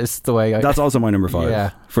think that is the way. That's also my number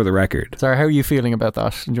 5. For the record. Sorry, how are you feeling about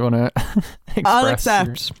that? Do you want to? I'll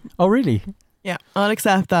accept. Oh, really? Yeah, I'll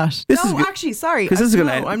accept that. Actually, sorry.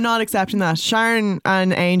 I'm not accepting that. Sharon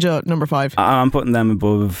and Angel, number 5. I'm putting them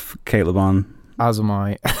above Kate LeBon. As am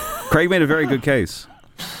I. Craig made a very good case.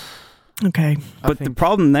 Okay. But the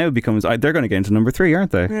problem now becomes they're going to get into number 3, aren't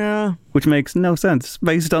they? Yeah. Which makes no sense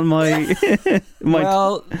based on my...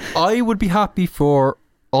 Well, I would be happy for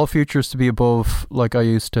All Futures to be above Like I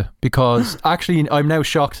Used To, because actually I'm now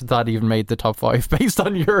shocked that even made the top 5 based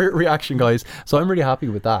on your reaction, guys. So I'm really happy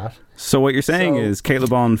with that. So what you're saying is Cate Le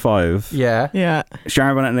Bon 5. Yeah.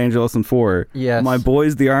 Sharon Van Etten and Angel Olsen 4. Yes. My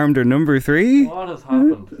Boys the Armed are number 3. What has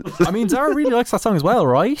happened? I mean, Zara really likes that song as well,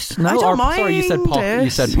 right? No, I don't mind. Sorry, you said pop. it. You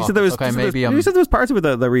said You pop. said there was, okay, maybe you said there was parts of it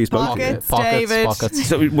that we spoke Pockets, to. David. Pockets.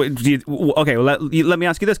 So, okay, well, let me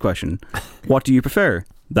ask you this question. What do you prefer?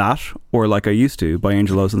 That or Like I Used To by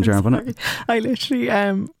Angel Olsen and Sharon Van Etten? I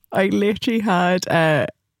literally had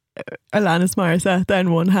Alanis Morissette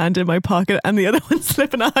in one hand in my pocket and the other one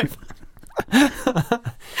slipping out.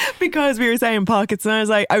 Because we were saying pockets,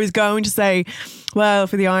 and I was going to say, well,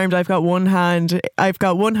 for the armed, I've got one hand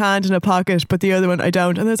in a pocket, but the other one I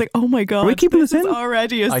don't. And I was like, oh my god, are we keeping this in? Is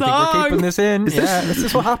already a song. I think we're keeping this in. This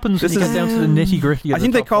is what happens when you get down to the nitty gritty. I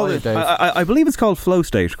think they call it. I believe it's called flow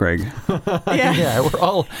state, Craig. Yeah, we're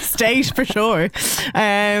all state for sure.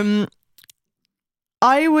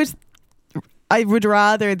 I would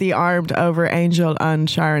rather the armed over Angel and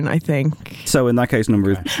Sharon, I think. So in that case,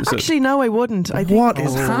 Actually, no, I wouldn't. I think what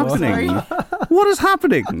is happening? What is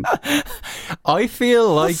happening? I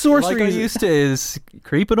feel like I Used To is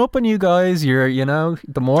creeping up on you guys. The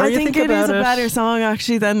more you think about it, it is a better song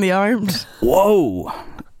actually than the armed. Whoa.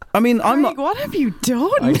 I mean, Craig, what have you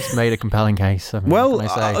done? I just made a compelling case. I mean, well, what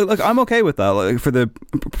can I say? look, I'm okay with that for the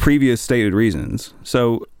previous stated reasons.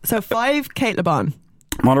 So 5, Cate Le Bon.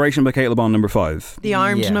 Moderation by Cate Le Bon, number 5. The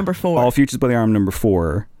Armed, number 4. All Futures by the Armed, number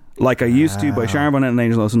 4. Like I Used To by Sharon Van Etten and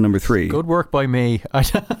Angel Olsen, number 3. Good work by me.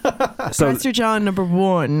 Prester John, number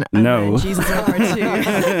 1. And no. Jesus Lord Part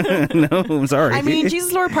 2. No, I'm sorry. I mean,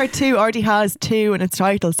 Jesus Lord Part 2 already has 2 in its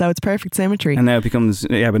title, so it's perfect symmetry. And now it becomes,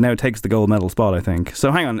 but now it takes the gold medal spot, I think.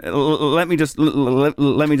 So hang on, let me just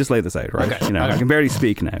lay this out, right? Okay. I can barely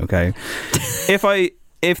speak now, okay?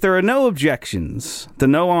 If there are no objections, the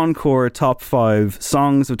No Encore top 5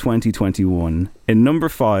 songs of 2021. In number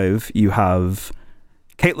 5, you have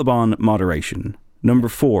Cate Le Bon, Moderation. Number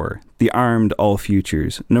 4, The Armed, All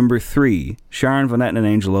Futures. Number 3, Sharon Van Etten and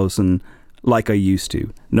Angel Olsen, Like I Used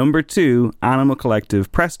To. Number 2, Animal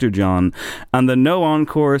Collective, Prester John. And the No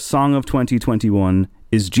Encore song of 2021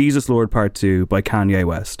 is Jesus Lord Part 2 by Kanye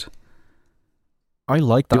West. I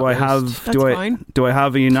like that. Do I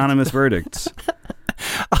have a unanimous verdict?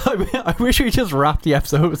 I wish we just wrapped the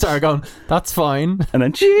episode with Sarah going, that's fine. And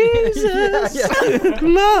then, Jesus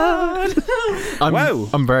Lord.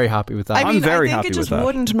 I'm very happy with that. I mean, I'm very I think happy it just with that.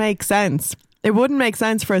 wouldn't make sense. It wouldn't make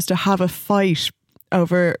sense for us to have a fight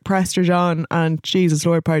over Prester John and Jesus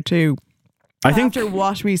Lord Part 2. I think after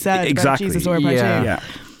what we said exactly. about Jesus Lord Part 2. Yeah.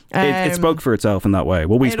 It spoke for itself in that way.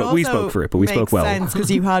 Well, we spoke for it, but we spoke well. It makes sense because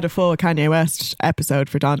you had a full Kanye West episode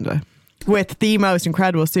for Donda with the most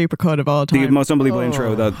incredible supercut of all time. The most unbelievable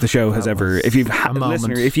intro that the show has ever. If you've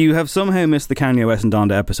if you have somehow missed the Kanye West and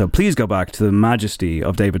Donda episode, please go back to the majesty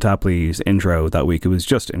of David Tapley's intro that week. It was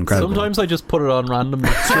just incredible. Sometimes I just put it on random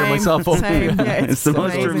to cheer myself up. Same. Yeah, it's the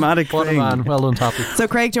most dramatic thing. What a man. Well done, Tapley. So,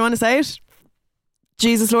 Craig, do you want to say it?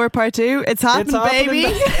 Jesus Lord Part 2. It's happening, baby.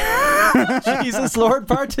 Jesus Lord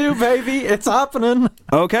Part 2, baby. It's happening.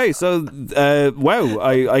 Okay, so wow,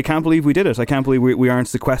 I can't believe we did it. I can't believe we aren't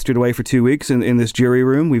sequestered away for 2 weeks in this jury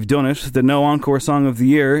room. We've done it. The No Encore song of the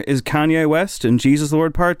year is Kanye West and Jesus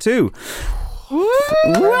Lord Part 2.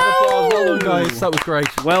 Well done, guys. That was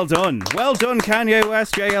great. Well done, Kanye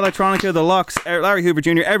West, Jay Electronica, The Lox, Larry Hoover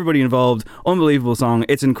Jr., everybody involved. Unbelievable song.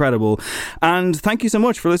 It's incredible. And thank you so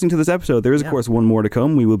much for listening to this episode. There is, of course, one more to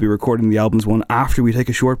come. We will be recording the albums one after we take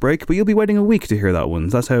a short break, but you'll be waiting a week to hear that one.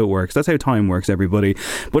 That's how it works. That's how time works, everybody.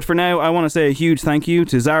 But for now, I want to say a huge thank you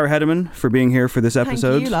to Zara Hedeman for being here for this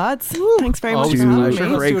episode. Thank you, lads. Thanks very much to for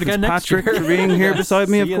having me. Craig Fitzpatrick for being here beside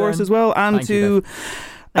me, of course, as well. And thank to... you,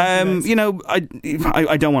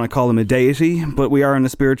 I don't want to call him a deity, but we are in a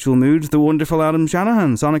spiritual mood. The wonderful Adam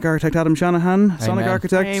Shanahan, Sonic Architect Adam Shanahan. Amen. Sonic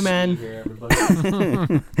Architect. Amen.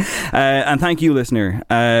 And thank you, listener.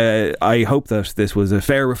 I hope that this was a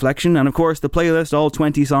fair reflection. And of course, the playlist, all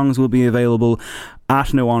 20 songs, will be available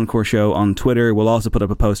at No Encore Show on Twitter. We'll also put up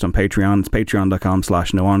a post on Patreon. It's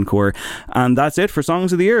patreon.com/No Encore. And that's it for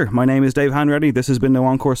Songs of the Year. My name is Dave Hanratty. This has been No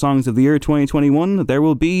Encore Songs of the Year 2021. There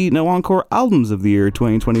will be No Encore Albums of the Year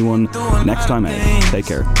 2021 next time out. Take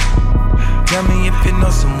care. Tell me if you know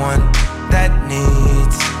someone that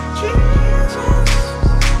needs Jesus.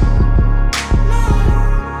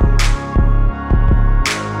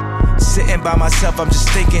 Sitting by myself, I'm just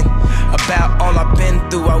thinking, About all I've been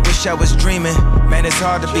through, I wish I was dreaming. Man, it's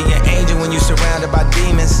hard to be an angel when you're surrounded by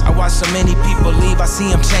demons. I watch so many people leave, I see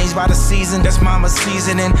them changed by the season. That's mama's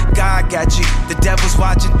seasoning. God got you, the devil's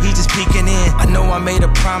watching, he just peeking in. I know I made a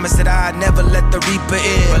promise that I'd never let the reaper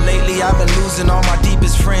in, but lately I've been losing all my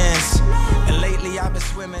deepest friends. And lately I've been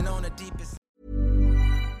swimming on the deepest.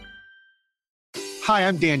 Hi,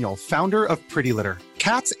 I'm Daniel, founder of Pretty Litter.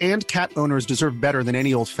 Cats and cat owners deserve better than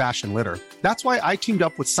any old-fashioned litter. That's why I teamed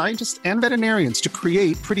up with scientists and veterinarians to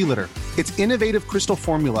create Pretty Litter. Its innovative crystal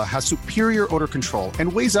formula has superior odor control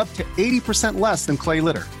and weighs up to 80% less than clay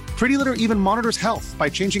litter. Pretty Litter even monitors health by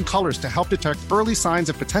changing colors to help detect early signs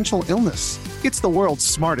of potential illness. It's the world's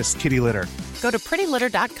smartest kitty litter. Go to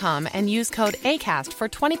prettylitter.com and use code ACAST for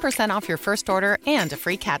 20% off your first order and a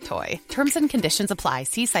free cat toy. Terms and conditions apply.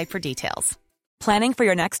 See site for details. Planning for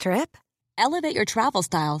your next trip? Elevate your travel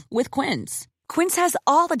style with Quince. Quince has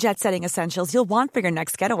all the jet-setting essentials you'll want for your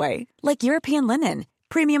next getaway, like European linen,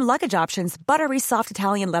 premium luggage options, buttery soft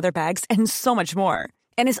Italian leather bags, and so much more.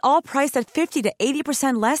 And is all priced at 50 to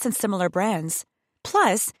 80% less than similar brands.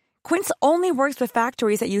 Plus, Quince only works with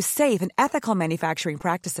factories that use safe and ethical manufacturing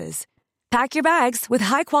practices. Pack your bags with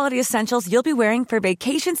high-quality essentials you'll be wearing for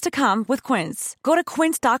vacations to come with Quince. Go to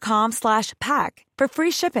quince.com/pack for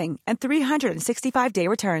free shipping and 365-day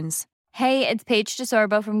returns. Hey, it's Paige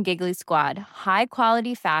DeSorbo from Giggly Squad. High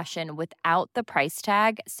quality fashion without the price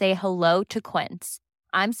tag. Say hello to Quince.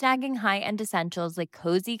 I'm snagging high-end essentials like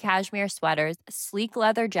cozy cashmere sweaters, sleek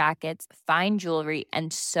leather jackets, fine jewelry,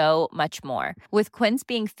 and so much more. With Quince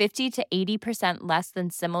being 50 to 80% less than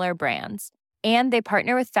similar brands. And they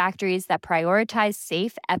partner with factories that prioritize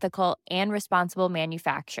safe, ethical, and responsible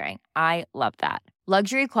manufacturing. I love that.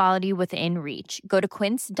 Luxury quality within reach. Go to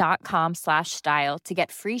quince.com/style to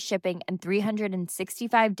get free shipping and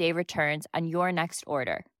 365-day returns on your next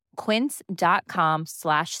order.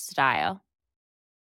 Quince.com/style.